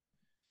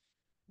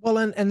 Well,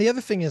 and the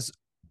other thing is,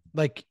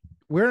 like,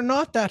 we're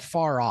not that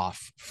far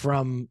off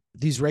from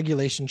these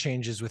regulation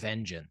changes with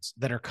engines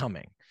that are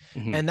coming.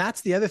 Mm-hmm. And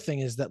that's the other thing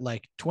is that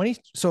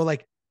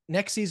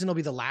next season will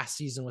be the last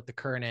season with the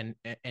current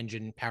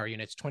engine power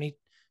units.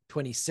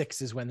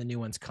 2026 is when the new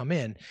ones come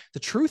in.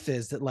 The truth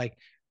is that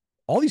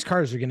all these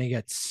cars are going to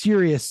get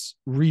serious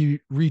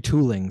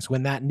retoolings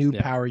when that new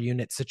power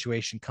unit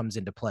situation comes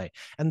into play.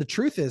 And the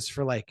truth is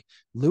for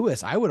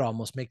Lewis, I would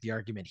almost make the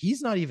argument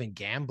he's not even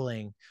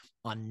gambling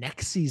on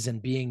next season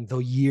being the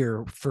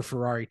year for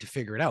Ferrari to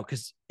figure it out,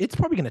 because it's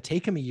probably going to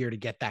take him a year to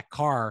get that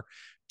car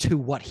to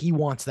what he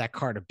wants that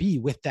car to be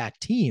with that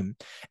team.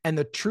 And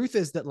the truth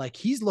is that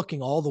he's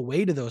looking all the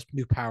way to those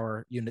new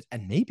power units.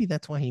 And maybe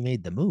that's why he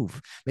made the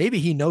move. Maybe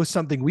he knows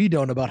something we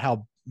don't about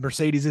how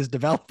Mercedes is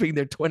developing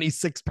their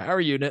 26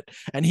 power unit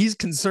and he's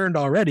concerned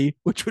already,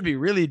 which would be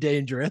really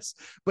dangerous.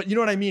 But you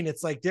know what I mean?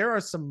 It's there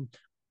are some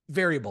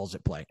variables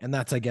at play, and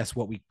that's, I guess,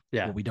 what we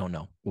don't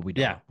know.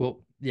 That's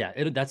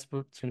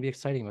what's going to be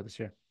exciting about this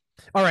year.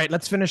 All right,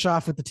 let's finish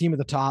off with the team at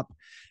the top.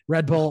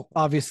 Red Bull,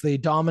 obviously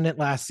dominant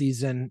last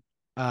season,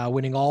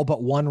 winning all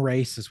but one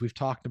race, as we've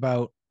talked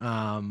about.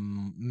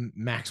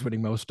 Max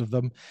winning most of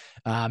them.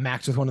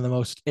 Max was one of the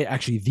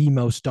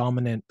most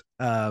dominant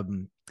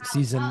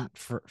season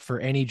for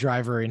any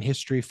driver in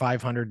history,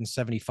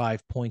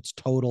 575 points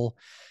total.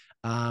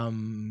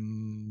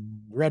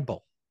 Red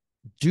Bull,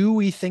 do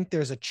we think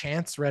there's a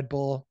chance Red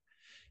Bull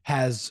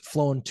has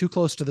flown too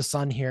close to the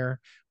sun here?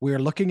 We're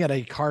looking at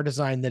a car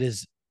design that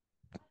is,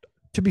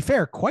 to be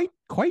fair, quite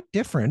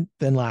different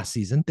than last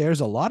season.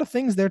 There's a lot of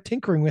things they're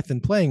tinkering with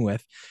and playing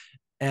with.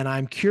 And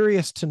I'm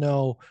curious to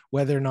know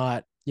whether or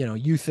not,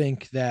 you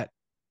think that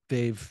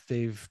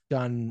they've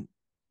done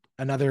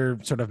another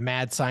sort of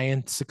mad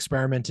science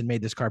experiment and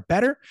made this car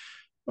better,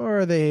 or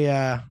are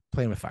they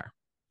playing with fire?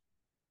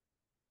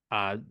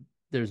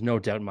 There's no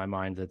doubt in my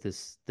mind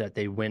that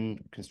they win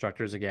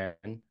constructors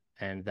again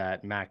and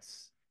that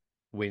Max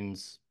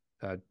wins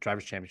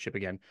drivers championship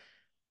again,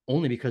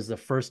 only because the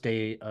first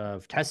day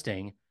of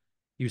testing,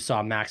 you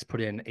saw Max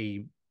put in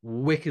a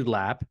wicked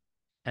lap,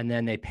 and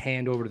then they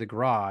panned over to the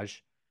garage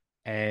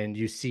and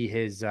you see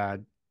his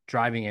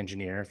driving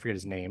engineer, I forget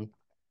his name.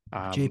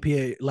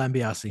 JP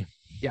Lambiase.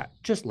 Yeah,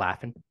 just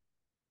laughing.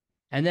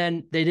 And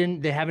then they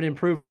haven't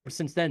improved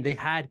since then. They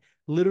had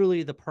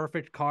literally the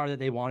perfect car that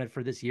they wanted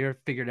for this year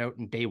figured out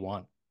in day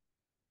one.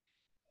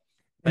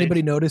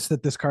 Anybody notice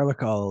that this car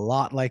looked a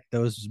lot like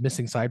those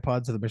missing side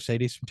pods of the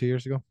Mercedes from 2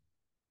 years ago?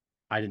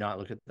 I did not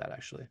look at that,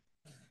 actually.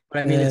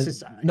 But I mean, it's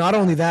just not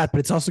only that, but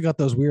it's also got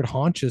those weird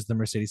haunches the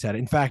Mercedes had.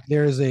 In fact,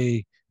 there is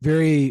a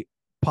very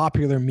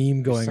popular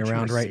meme going Such a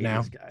around right now.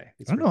 Mercedes guy.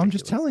 It's I don't know. I'm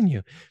just ridiculous. telling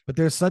you. But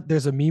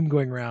there's a meme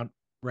going around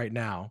right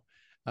now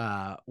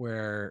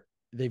where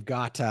they've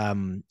got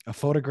a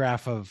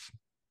photograph of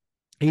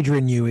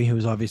Adrian Newey,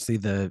 who's obviously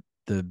the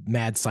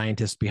mad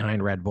scientist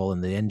behind Red Bull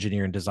and the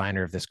engineer and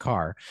designer of this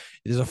car.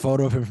 There's a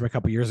photo of him from a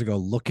couple of years ago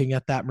looking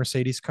at that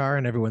Mercedes car,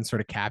 and everyone sort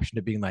of captioned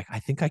it being like, "I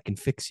think I can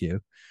fix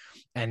you."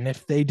 And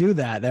if they do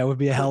that, that would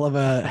be a hell of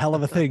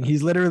a thing.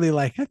 He's literally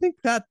like, I think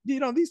that,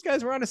 these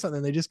guys were onto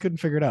something. They just couldn't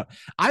figure it out.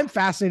 I'm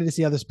fascinated to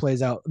see how this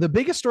plays out. The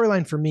biggest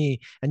storyline for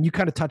me, and you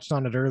kind of touched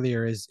on it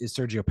earlier, is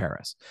Sergio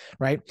Perez,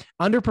 right?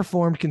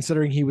 Underperformed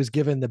considering he was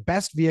given the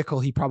best vehicle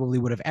he probably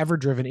would have ever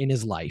driven in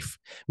his life.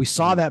 We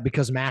saw that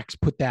because Max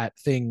put that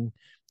thing,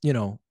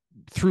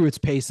 through its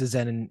paces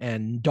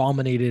and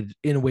dominated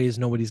in ways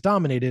nobody's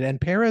dominated.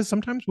 And Perez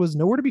sometimes was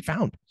nowhere to be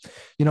found.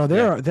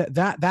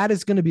 That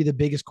is going to be the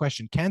biggest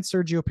question. Can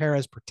Sergio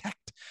Perez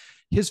protect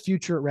his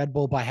future at Red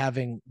Bull by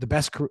having the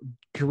best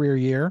career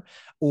year,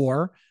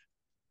 or,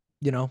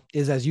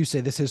 is, as you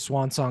say, this is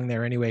swan song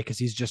there anyway, because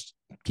he's just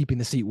keeping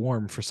the seat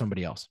warm for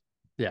somebody else.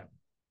 Yeah,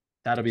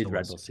 that'll be the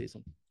Red Bull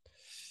season.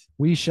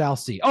 We shall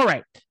see. All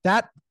right,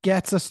 that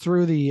gets us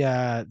through the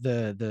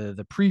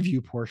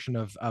preview portion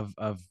of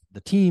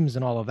the teams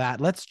and all of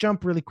that. Let's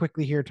jump really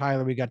quickly here,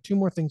 Tyler. We got two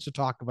more things to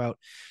talk about.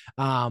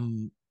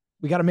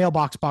 We got a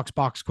mailbox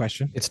box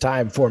question. It's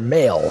time for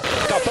mail.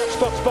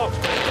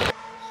 Box.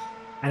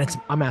 And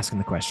I'm asking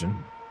the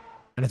question,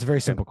 and it's a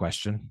very simple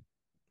question.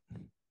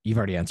 You've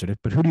already answered it,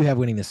 but who do you have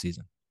winning this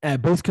season?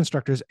 Both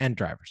constructors and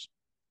drivers.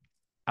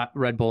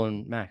 Red Bull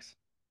and Max.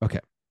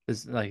 Okay,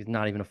 it's like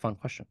not even a fun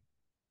question.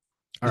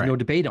 There's no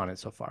debate on it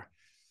so far.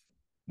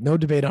 No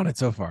debate on it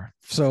so far.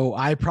 So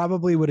I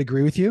probably would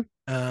agree with you.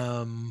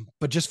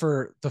 But just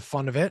for the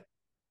fun of it,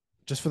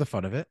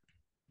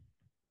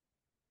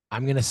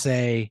 I'm going to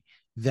say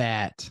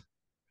that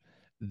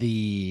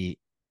the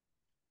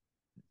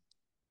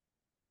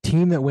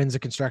team that wins the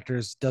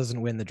constructors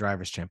doesn't win the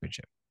drivers'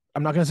 championship.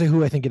 I'm not going to say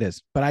who I think it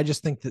is, but I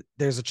just think that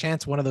there's a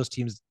chance one of those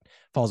teams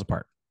falls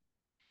apart.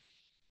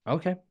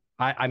 Okay.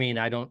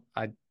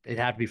 It'd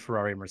have to be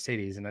Ferrari and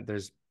Mercedes, and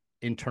there's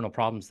internal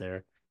problems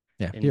there.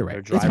 Yeah, you're right.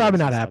 It's probably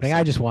not happening.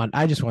 I just want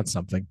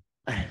something.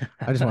 I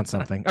just want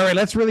something. All right,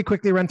 let's really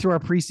quickly run through our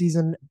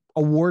preseason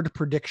award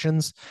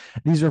predictions.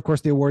 These are, of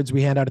course, the awards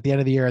we hand out at the end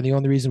of the year. And the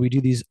only reason we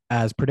do these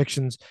as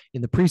predictions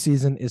in the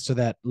preseason is so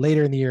that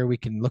later in the year, we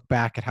can look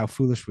back at how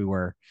foolish we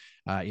were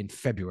in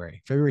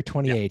February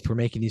 28th. Yeah. We're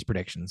making these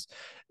predictions.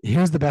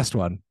 Here's the best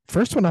one.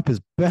 First one up is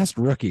best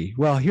rookie.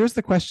 Well, here's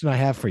the question I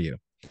have for you.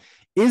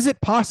 Is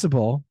it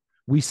possible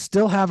we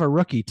still have a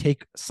rookie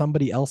take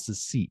somebody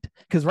else's seat?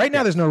 Because right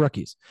now there's no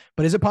rookies,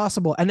 but is it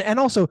possible? And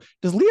also,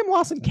 does Liam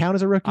Lawson count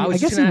as a rookie? I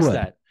guess he would.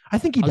 That. I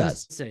think he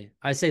does.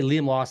 I say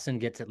Liam Lawson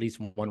gets at least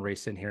one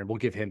race in here, and we'll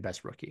give him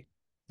best rookie.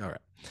 All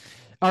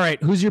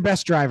right. Who's your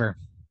best driver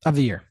of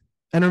the year?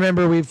 And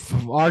remember,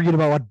 we've argued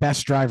about what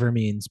best driver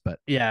means, but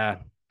yeah.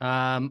 You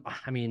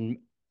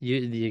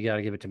got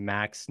to give it to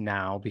Max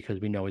now because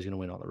we know he's going to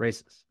win all the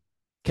races.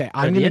 Okay,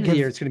 at the end of the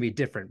year, it's going to be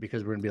different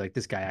because we're going to be like,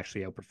 this guy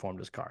actually outperformed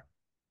his car.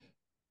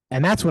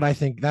 And that's what I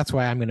think. That's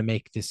why I'm going to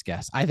make this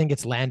guess. I think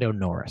it's Lando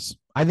Norris.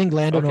 I think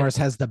Lando Norris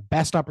has the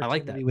best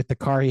opportunity with the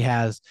car he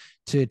has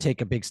to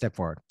take a big step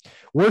forward.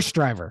 Worst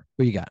driver,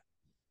 who you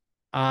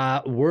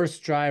got?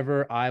 Worst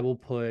driver, I will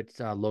put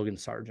Logan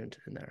Sargent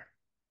in there.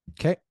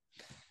 Okay.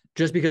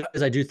 Just because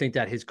I do think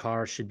that his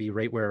car should be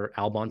right where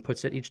Albon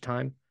puts it each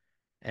time.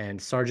 And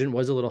Sargent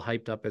was a little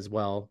hyped up as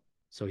well.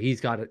 So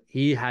he's got it.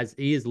 He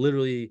is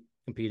literally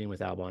competing with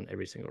Albon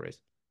every single race.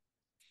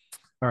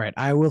 All right.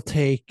 I will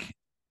take...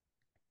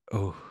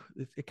 Oh,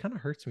 it kind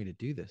of hurts me to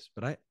do this,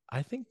 but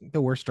I think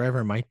the worst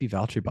driver might be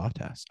Valtteri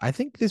Bottas. I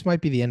think this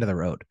might be the end of the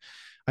road.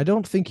 I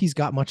don't think he's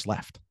got much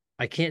left.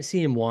 I can't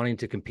see him wanting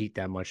to compete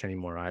that much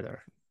anymore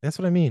either. That's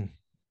what I mean.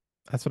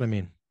 That's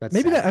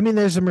maybe sad.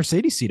 There's a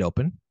Mercedes seat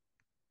open.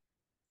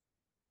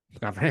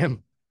 Not for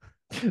him.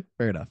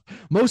 Fair enough.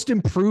 Most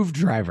improved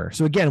driver.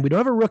 So again, we don't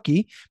have a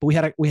rookie,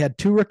 but we had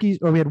two rookies,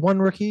 or we had one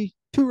rookie.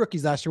 Two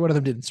rookies last year. One of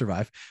them didn't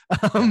survive.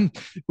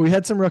 We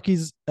had some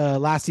rookies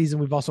last season.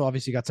 We've also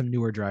obviously got some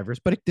newer drivers,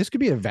 but this could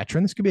be a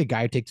veteran. This could be a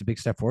guy who takes a big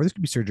step forward. This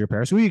could be Sergio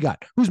Perez. Who you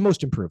got? Who's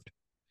most improved?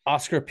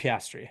 Oscar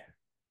Piastri.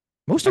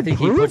 Most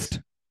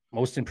improved?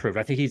 Most improved.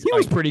 I think he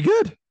was pretty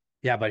good.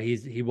 Yeah, but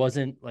he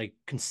wasn't like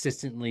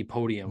consistently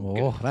podium.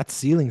 Oh, that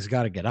ceiling's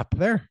got to get up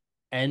there.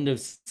 End of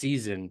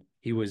season,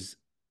 he was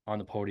on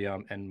the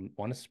podium and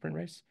won a sprint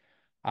race.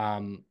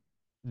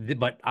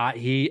 But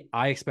I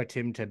expect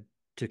him to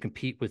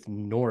compete with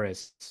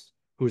Norris,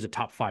 who's a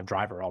top 5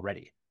 driver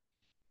already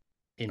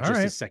in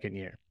his second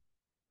year.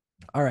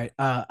 All right.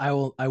 I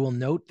will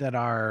note that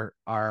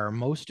our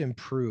most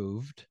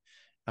improved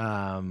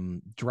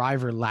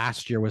driver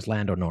last year was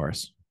Lando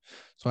Norris.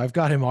 So I've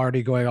got him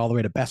already going all the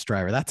way to best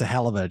driver. That's a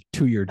hell of a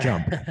 2-year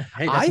jump.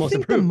 Hey, I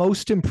think the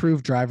most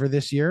improved driver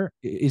this year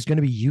is going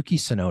to be Yuki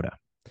Tsunoda,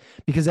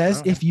 because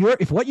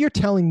if what you're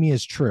telling me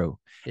is true,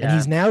 and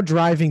he's now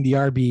driving the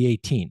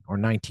RB18 or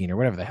 19 or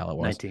whatever the hell it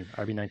was.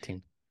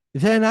 RB19.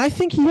 then I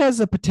think he has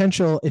the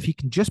potential, if he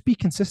can just be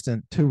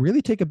consistent, to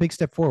really take a big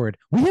step forward.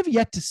 We have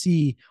yet to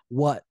see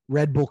what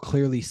Red Bull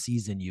clearly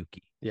sees in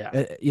Yuki.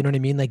 Yeah. You know what I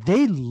mean? Like,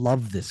 they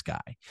love this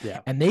guy.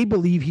 Yeah. And they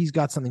believe he's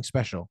got something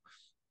special.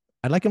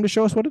 I'd like him to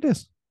show us what it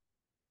is.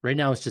 Right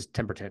now, it's just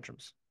temper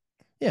tantrums.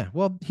 Yeah.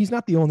 Well, he's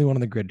not the only one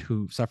on the grid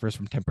who suffers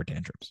from temper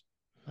tantrums.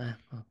 Well,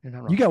 you're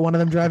not wrong. You got one of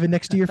them driving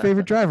next to your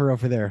favorite driver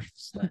over there.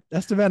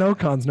 Esteban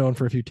Ocon's known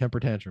for a few temper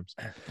tantrums.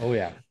 Oh,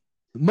 yeah.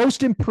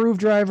 Most improved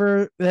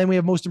driver, then we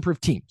have most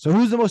improved team. So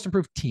who's the most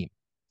improved team?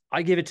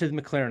 I give it to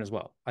McLaren as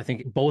well. I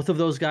think both of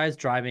those guys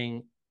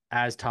driving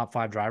as top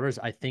 5 drivers,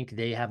 I think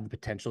they have the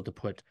potential to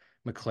put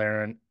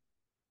McLaren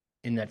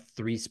in that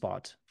 3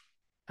 spot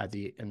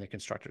in the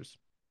constructors.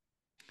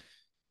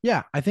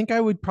 Yeah, I think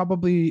I was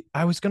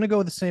going to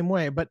go the same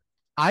way, but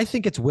I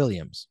think it's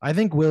Williams. I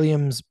think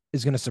Williams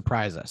is going to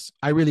surprise us.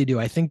 I really do.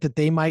 I think that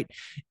they might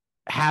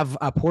have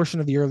a portion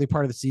of the early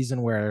part of the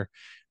season where,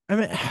 I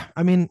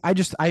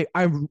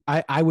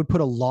would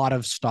put a lot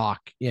of stock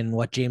in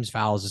what James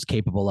Fowles is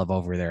capable of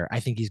over there. I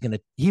think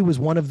he was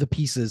one of the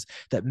pieces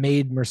that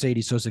made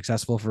Mercedes so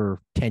successful for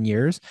 10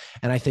 years.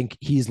 And I think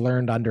he's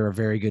learned under a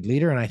very good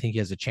leader. And I think he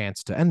has a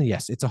chance to, and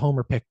yes, it's a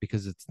homer pick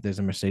because there's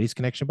a Mercedes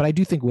connection, but I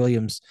do think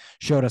Williams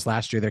showed us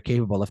last year they're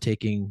capable of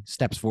taking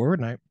steps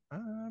forward, and I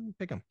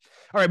pick him.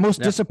 All right.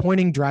 Most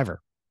disappointing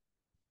driver.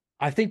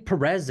 I think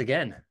Perez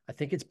again. I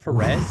think it's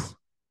Perez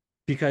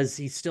because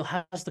he still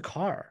has the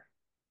car.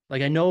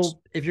 Like, I know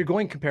if you're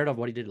going comparative of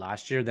what he did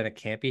last year, then it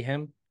can't be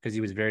him because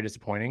he was very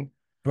disappointing.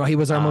 Well, he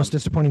was our most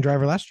disappointing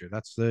driver last year.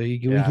 We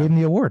gave him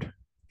the award.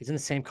 He's in the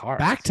same car.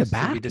 Back to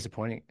back. Be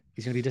disappointing.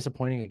 He's going to be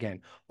disappointing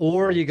again.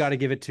 Or you got to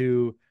give it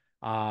to,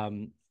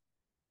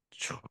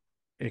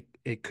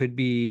 it could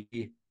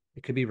be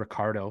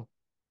Ricardo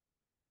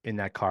in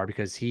that car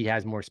because he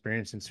has more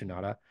experience than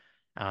Tsunoda.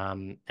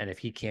 And if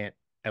he can't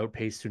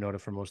outpace Tsunoda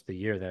for most of the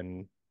year,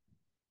 then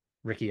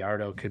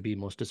Ricciardo could be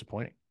most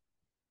disappointing.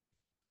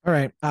 All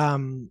right.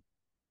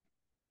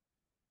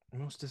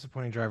 Most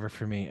disappointing driver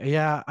for me.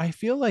 Yeah, I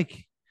feel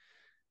like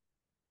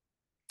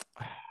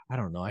I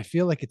don't know. I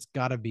feel like it's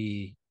got to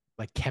be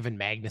like Kevin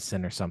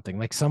Magnussen or something,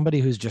 like somebody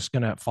who's just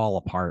gonna fall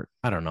apart.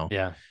 I don't know.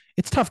 Yeah,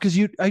 it's tough because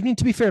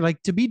to be fair,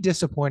 like to be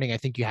disappointing, I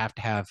think you have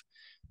to have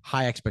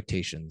high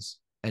expectations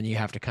and you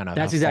have to kind of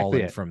that's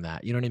exactly it from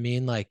that. You know what I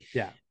mean? Like,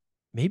 yeah,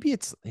 maybe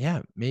it's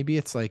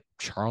like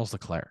Charles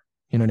Leclerc.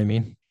 You know what I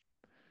mean?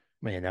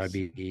 Man, that would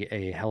be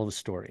a hell of a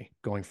story.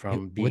 Going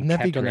from being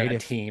kept on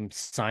that team,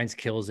 Sainz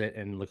kills it,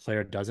 and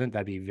Leclerc doesn't.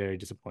 That'd be very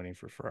disappointing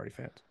for Ferrari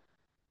fans.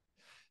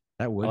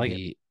 That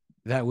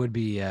would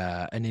be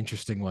an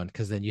interesting one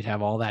because then you'd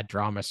have all that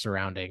drama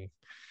surrounding,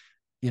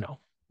 whether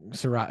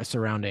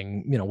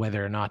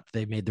or not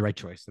they made the right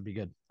choice. That'd be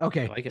good.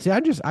 Okay, see,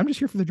 I'm just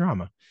here for the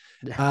drama.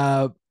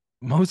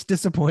 Most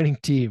disappointing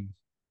team.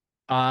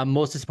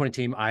 Most disappointing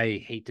team.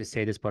 I hate to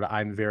say this, but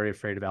I'm very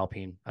afraid of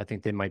Alpine. I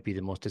think they might be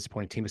the most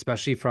disappointing team,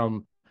 especially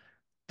from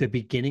the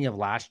beginning of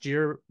last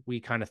year. We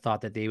kind of thought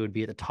that they would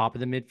be at the top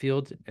of the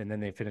midfield, and then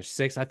they finished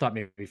 6th. I thought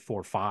maybe 4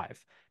 or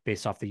 5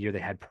 based off the year they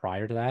had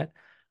prior to that.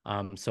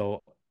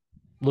 So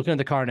looking at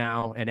the car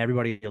now and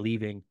everybody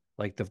leaving,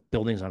 like the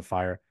building's on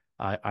fire,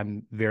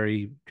 I'm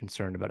very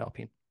concerned about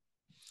Alpine.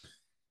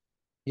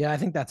 Yeah, I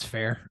think that's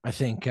fair. I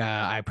think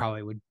I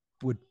probably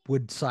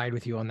would side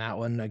with you on that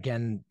one.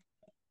 Again,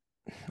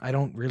 I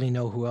don't really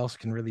know who else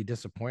can really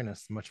disappoint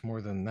us much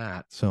more than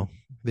that. So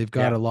they've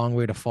got a long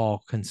way to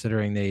fall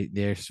considering they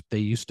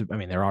used to,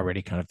 they're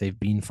already they've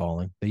been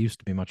falling. They used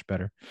to be much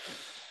better.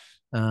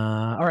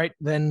 All right,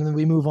 then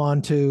we move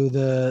on to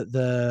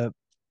the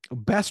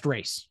best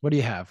race. What do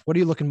you have? What are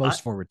you looking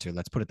most forward to?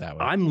 Let's put it that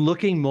way. I'm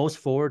looking most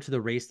forward to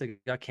the race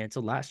that got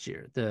canceled last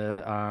year.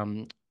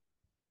 The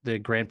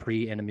Grand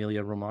Prix in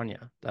Emilia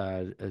Romagna,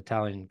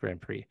 Italian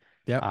Grand Prix.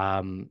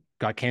 Yeah.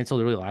 Got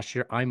canceled early last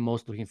year. I'm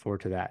most looking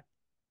forward to that.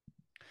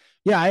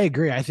 Yeah, I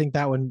agree. I think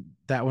that one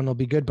will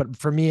be good. But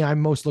for me, I'm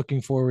most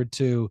looking forward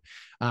to,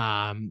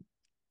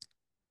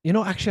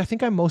 actually, I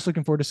think I'm most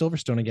looking forward to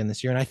Silverstone again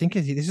this year. And I think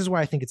this is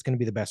why I think it's going to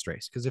be the best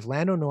race. Because if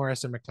Lando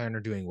Norris and McLaren are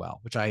doing well,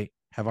 which I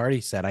have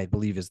already said I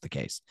believe is the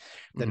case,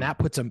 then that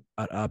puts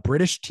a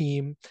British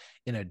team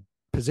in a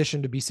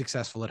position to be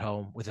successful at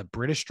home with a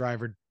British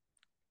driver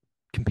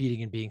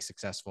competing and being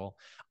successful.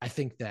 I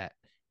think that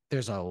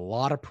there's a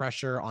lot of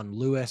pressure on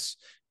Lewis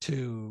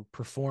to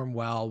perform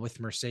well with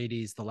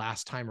Mercedes the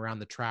last time around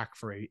the track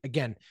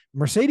again,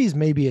 Mercedes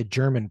may be a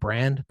German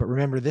brand, but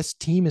remember this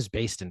team is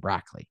based in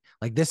Brackley.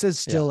 Like this is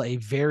still a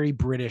very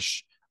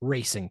British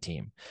racing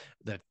team.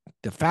 The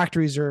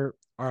factories are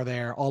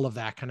there, all of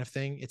that kind of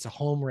thing. It's a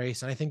home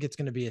race. And I think it's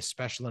going to be a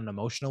special and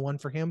emotional one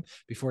for him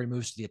before he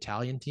moves to the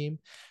Italian team.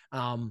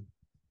 So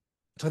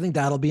I think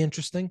that'll be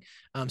interesting.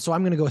 So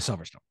I'm going to go with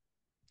Silverstone.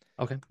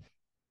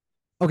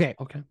 Okay.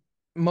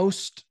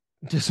 Most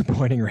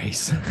disappointing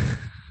race.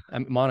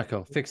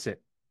 Monaco, fix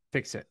it.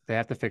 They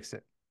have to fix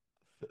it.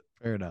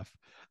 Fair enough.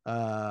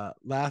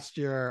 Last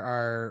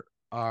year,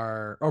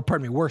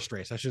 worst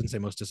race. I shouldn't say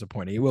most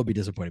disappointing. It will be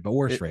disappointing, but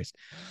worst race.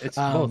 It's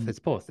both. It's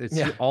both. It's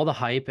all the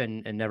hype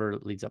and never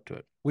leads up to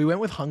it. We went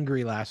with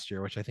Hungary last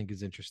year, which I think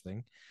is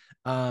interesting.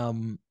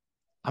 I'm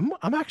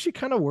actually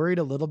kind of worried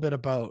a little bit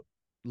about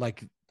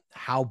like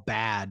how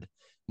bad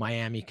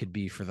Miami could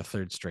be for the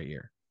third straight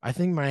year. I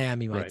think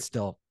Miami might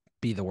still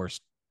be the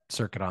worst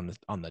circuit on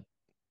the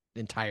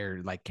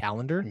entire like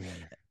calendar.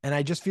 And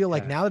I just feel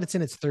like now that it's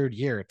in its third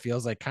year, it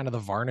feels like kind of the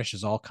varnish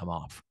has all come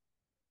off.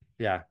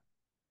 Yeah.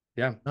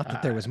 Yeah. Not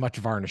that there was much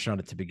varnish on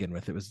it to begin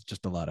with. It was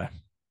just a lot of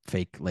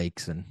fake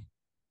lakes and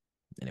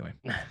anyway.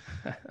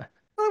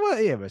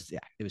 It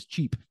was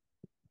cheap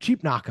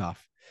knockoff.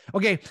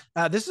 Okay.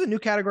 This is a new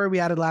category we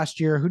added last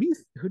year. Who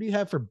do you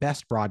have for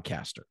best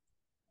broadcaster?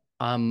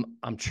 I'm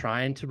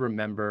trying to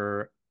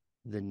remember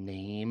the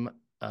name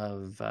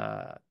of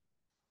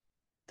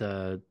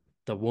the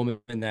woman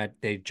that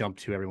they jump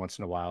to every once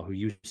in a while who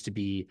used to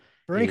be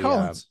Bernie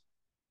Collins.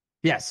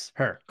 Yes,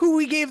 her. Who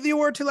we gave the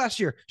award to last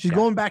year. She's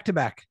going back to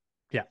back.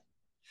 Yeah.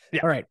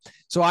 All right.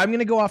 So I'm going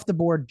to go off the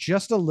board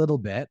just a little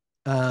bit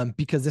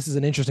because this is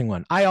an interesting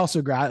one. I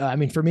also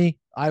for me,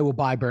 I will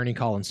buy Bernie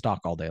Collins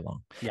stock all day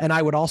long. Yeah. And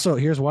I would also,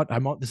 this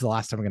is the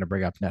last time I'm going to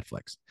bring up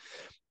Netflix.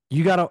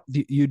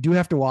 You do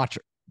have to watch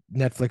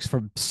Netflix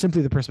from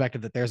simply the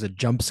perspective that there's a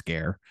jump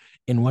scare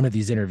in one of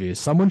these interviews.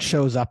 Someone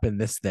shows up in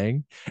this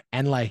thing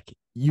and like,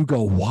 you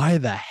go, why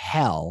the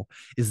hell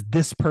is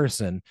this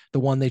person the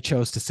one they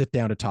chose to sit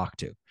down to talk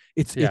to?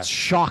 It's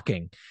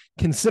shocking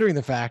considering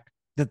the fact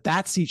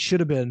that seat should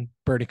have been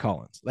Bernie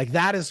Collins. Like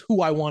that is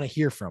who I want to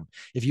hear from.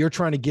 If you're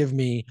trying to give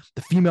me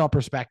the female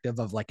perspective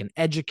of like an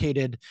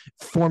educated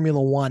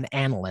Formula One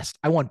analyst,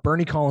 I want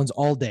Bernie Collins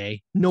all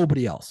day,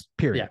 nobody else,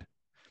 period. Yeah.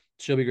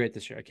 She'll be great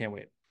this year. I can't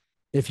wait.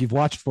 If you've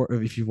watched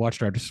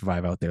Drive to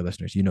Survive out there,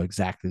 listeners, you know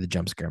exactly the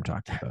jump scare I'm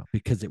talking about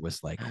because it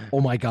was like,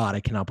 oh my God,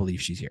 I cannot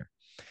believe she's here.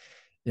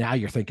 Now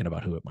you're thinking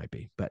about who it might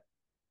be, but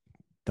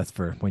that's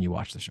for when you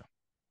watch the show.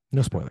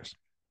 No spoilers.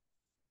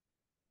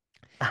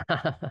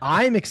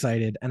 I'm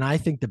excited, and I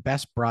think the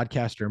best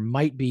broadcaster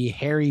might be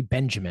Harry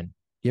Benjamin.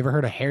 You ever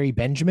heard of Harry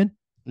Benjamin?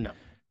 No,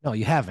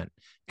 you haven't,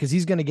 because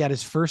he's going to get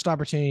his first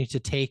opportunity to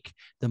take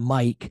the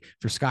mic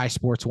for Sky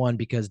Sports 1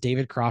 because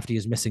David Crofty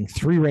is missing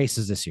 3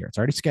 races this year. It's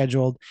already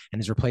scheduled, and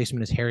his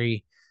replacement is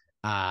Harry.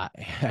 I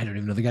don't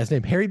even know the guy's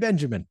name, Harry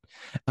Benjamin.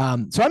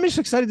 So I'm just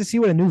excited to see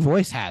what a new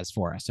voice has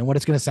for us and what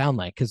it's going to sound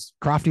like because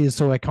Crofty is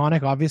so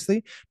iconic,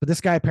 obviously, but this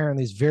guy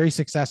apparently is very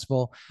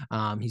successful.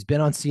 He's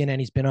been on CNN,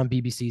 he's been on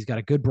BBC, he's got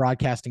a good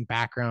broadcasting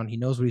background. He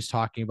knows what he's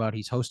talking about.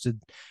 He's hosted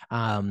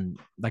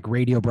like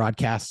radio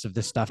broadcasts of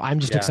this stuff. I'm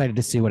just excited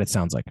to see what it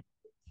sounds like.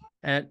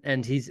 And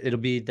it'll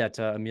be that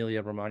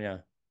Emilia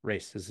Romagna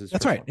race.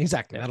 That's right. One.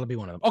 Exactly. Yeah. That'll be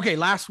one of them. Okay.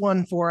 Last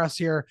one for us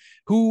here.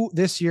 Who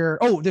this year?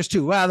 Oh, there's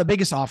 2. The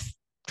biggest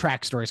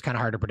off-track story is kind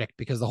of hard to predict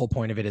because the whole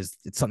point of it is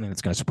it's something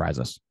that's going to surprise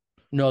us.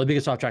 No, the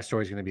biggest off-track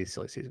story is going to be the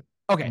silly season.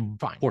 Okay,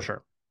 fine. For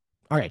sure.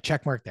 All right,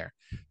 check mark there.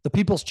 The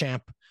People's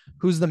Champ.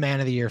 Who's the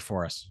man of the year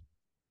for us?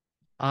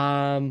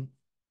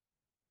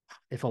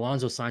 If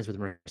Alonso signs with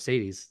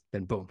Mercedes,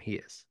 then boom, he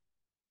is.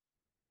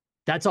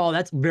 That's all.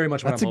 That's very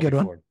much what I'm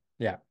hoping for.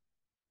 Yeah.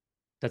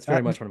 That's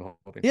very much what I'm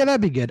hoping. Yeah, that'd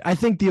be good. I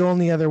think the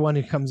only other one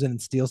who comes in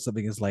and steals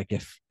something is like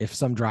if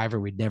some driver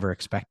we'd never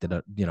expected,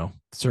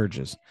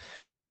 surges.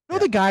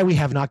 The guy we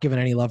have not given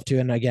any love to,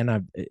 and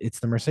again, it's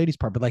the Mercedes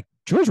part, but like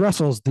George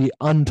Russell's the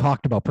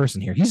untalked about person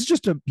here. He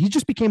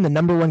just became the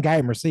number 1 guy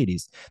at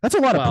Mercedes. That's a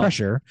lot of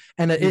pressure,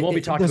 and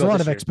there's a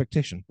lot of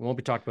expectation. We won't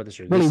be talked about this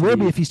year. Well, he will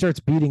be if he starts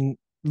beating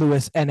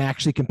Lewis and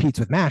actually competes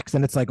with Max.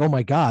 Then it's like, oh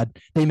my God,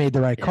 they made the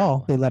right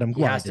call. They let him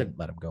go. Let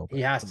him go. He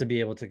has to be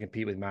able to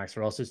compete with Max,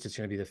 or else it's just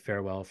going to be the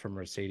farewell for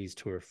Mercedes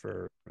tour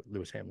for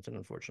Lewis Hamilton.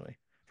 Unfortunately,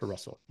 for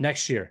Russell,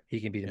 next year he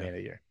can be the man of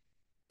the year.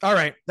 All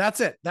right,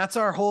 that's it. That's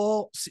our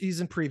whole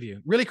season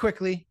preview. Really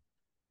quickly,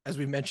 as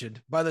we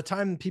mentioned, by the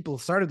time people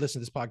started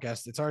listening to this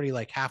podcast, it's already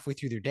like halfway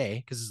through their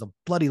day because it's a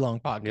bloody long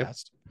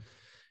podcast. Yep.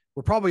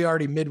 We're probably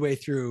already midway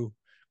through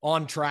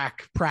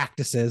on-track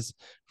practices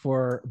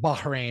for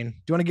Bahrain. Do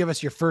you want to give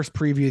us your first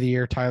preview of the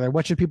year, Tyler?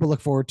 What should people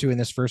look forward to in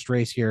this first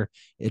race here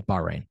at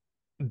Bahrain?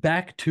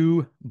 Back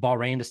to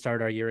Bahrain to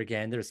start our year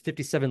again. There's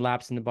 57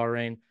 laps in the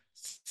Bahrain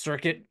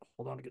circuit.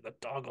 Hold on to get the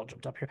dog all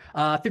jumped up here.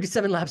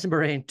 57 laps in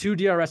Bahrain, 2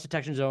 DRS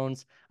detection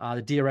zones.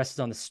 The DRS is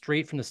on the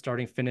straight from the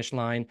starting finish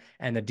line,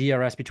 and the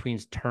DRS between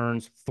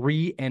turns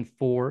 3 and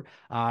 4.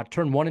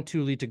 Turn 1 and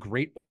 2 lead to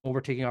great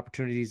overtaking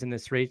opportunities in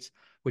this race,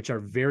 which are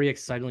very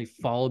excitingly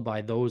followed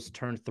by those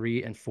turn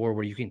 3 and 4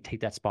 where you can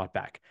take that spot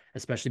back,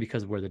 especially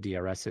because of where the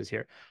DRS is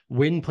here.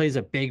 Wind plays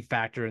a big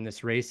factor in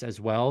this race as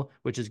well,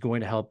 which is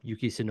going to help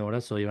Yuki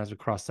Tsunoda, so you don't have to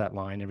cross that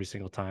line every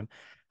single time.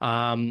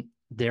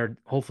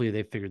 Hopefully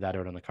they figured that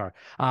out on the car.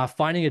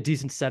 Finding a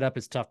decent setup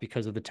is tough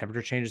because of the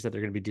temperature changes that they're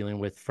going to be dealing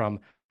with from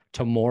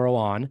tomorrow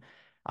on.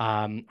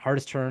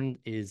 Hardest turn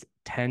is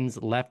 10's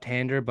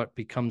left-hander, but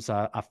becomes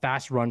a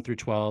fast run through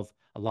 12.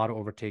 A lot of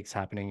overtakes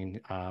happening in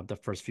the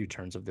first few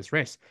turns of this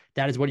race.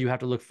 That is what you have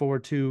to look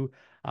forward to.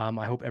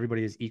 I hope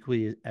everybody is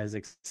equally as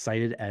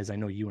excited as I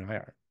know you and I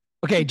are.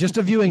 Okay, just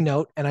a viewing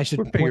note, and I should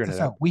We're point figuring this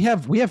it out. We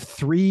have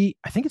three,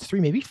 I think it's three,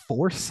 maybe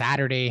four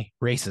Saturday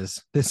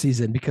races this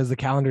season because the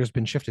calendar has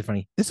been shifted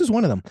funny. This is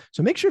one of them.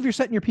 So make sure if you're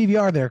setting your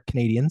PVR there,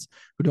 Canadians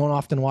who don't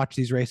often watch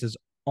these races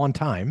on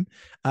time,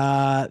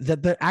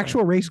 that the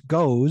actual race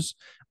goes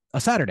a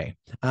Saturday.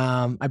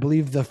 I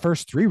believe the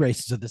first three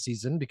races of the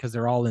season, because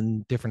they're all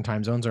in different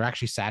time zones, are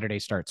actually Saturday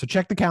starts. So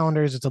check the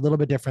calendars. It's a little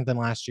bit different than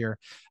last year.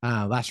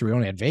 Last year we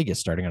only had Vegas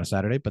starting on a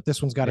Saturday, but this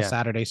one's got a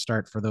Saturday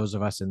start for those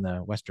of us in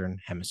the Western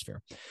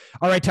Hemisphere.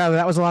 All right, Tyler,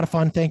 that was a lot of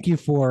fun. Thank you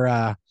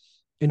for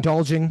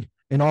indulging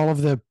in all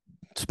of the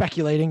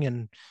speculating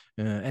and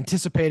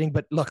anticipating.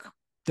 But look,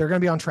 they're going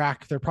to be on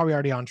track. They're probably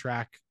already on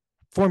track.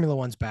 Formula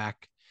One's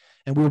back,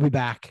 and we'll be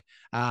back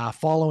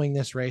following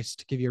this race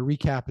to give you a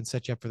recap and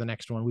set you up for the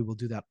next one. We will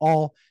do that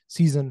all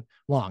season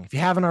long. If you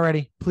haven't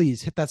already,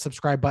 please hit that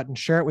subscribe button,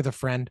 share it with a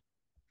friend.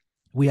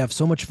 We have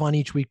so much fun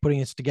each week putting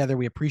this together.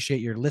 We appreciate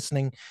your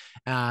listening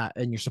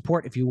and your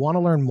support. If you want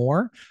to learn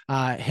more,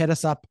 hit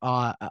us up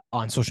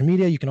on social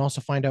media. You can also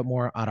find out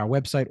more at our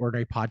website,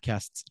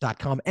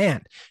 ordinarypodcasts.com.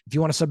 And if you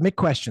want to submit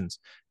questions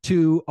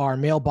to our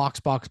mailbox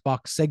box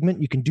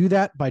segment, you can do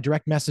that by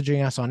direct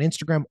messaging us on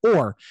Instagram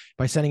or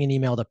by sending an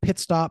email to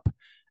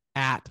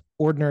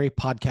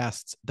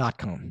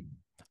pitstop@ordinarypodcasts.com.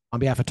 On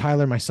behalf of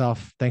Tyler and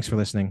myself, thanks for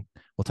listening.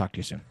 We'll talk to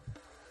you soon.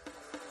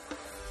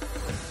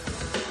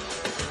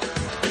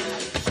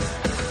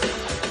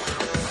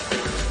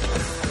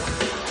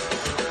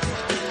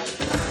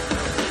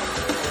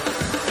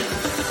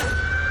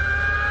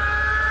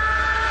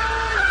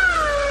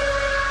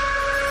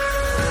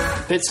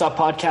 PitStop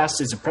Podcast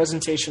is a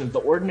presentation of the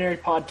Ordinary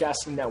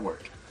Podcasting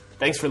Network.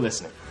 Thanks for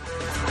listening.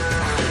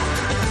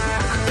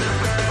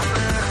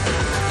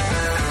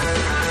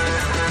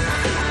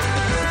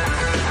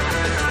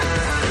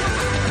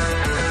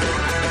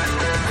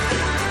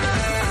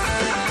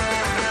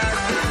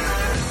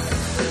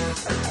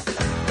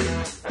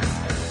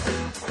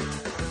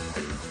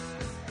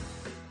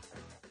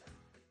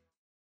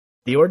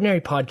 The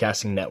Ordinary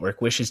Podcasting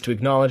Network wishes to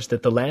acknowledge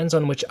that the lands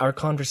on which our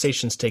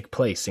conversations take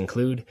place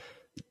include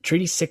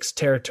Treaty 6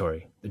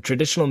 territory, the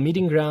traditional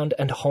meeting ground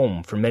and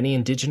home for many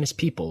indigenous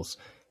peoples,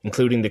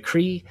 including the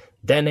Cree,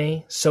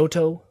 Dene,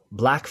 Saulteaux,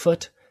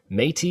 Blackfoot,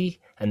 Métis,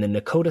 and the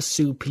Nakota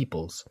Sioux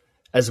peoples,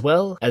 as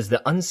well as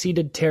the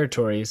unceded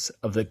territories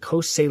of the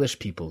Coast Salish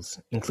peoples,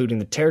 including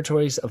the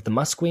territories of the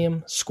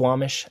Musqueam,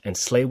 Squamish, and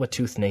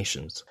Tsleil-Waututh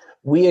nations.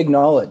 We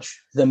acknowledge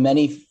the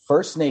many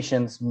First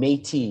Nations,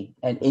 Métis,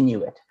 and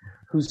Inuit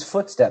whose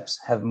footsteps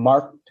have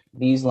marked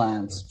these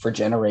lands for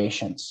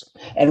generations.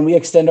 And we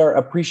extend our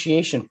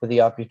appreciation for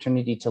the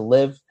opportunity to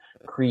live,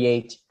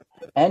 create,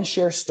 and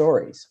share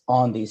stories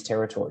on these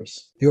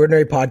territories. The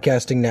Ordinary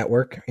Podcasting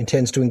Network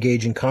intends to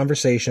engage in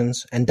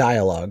conversations and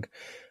dialogue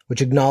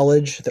which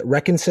acknowledge that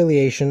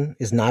reconciliation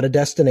is not a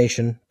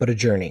destination, but a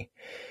journey,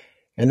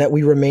 and that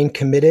we remain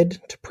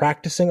committed to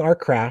practicing our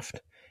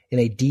craft in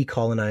a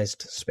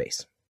decolonized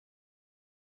space.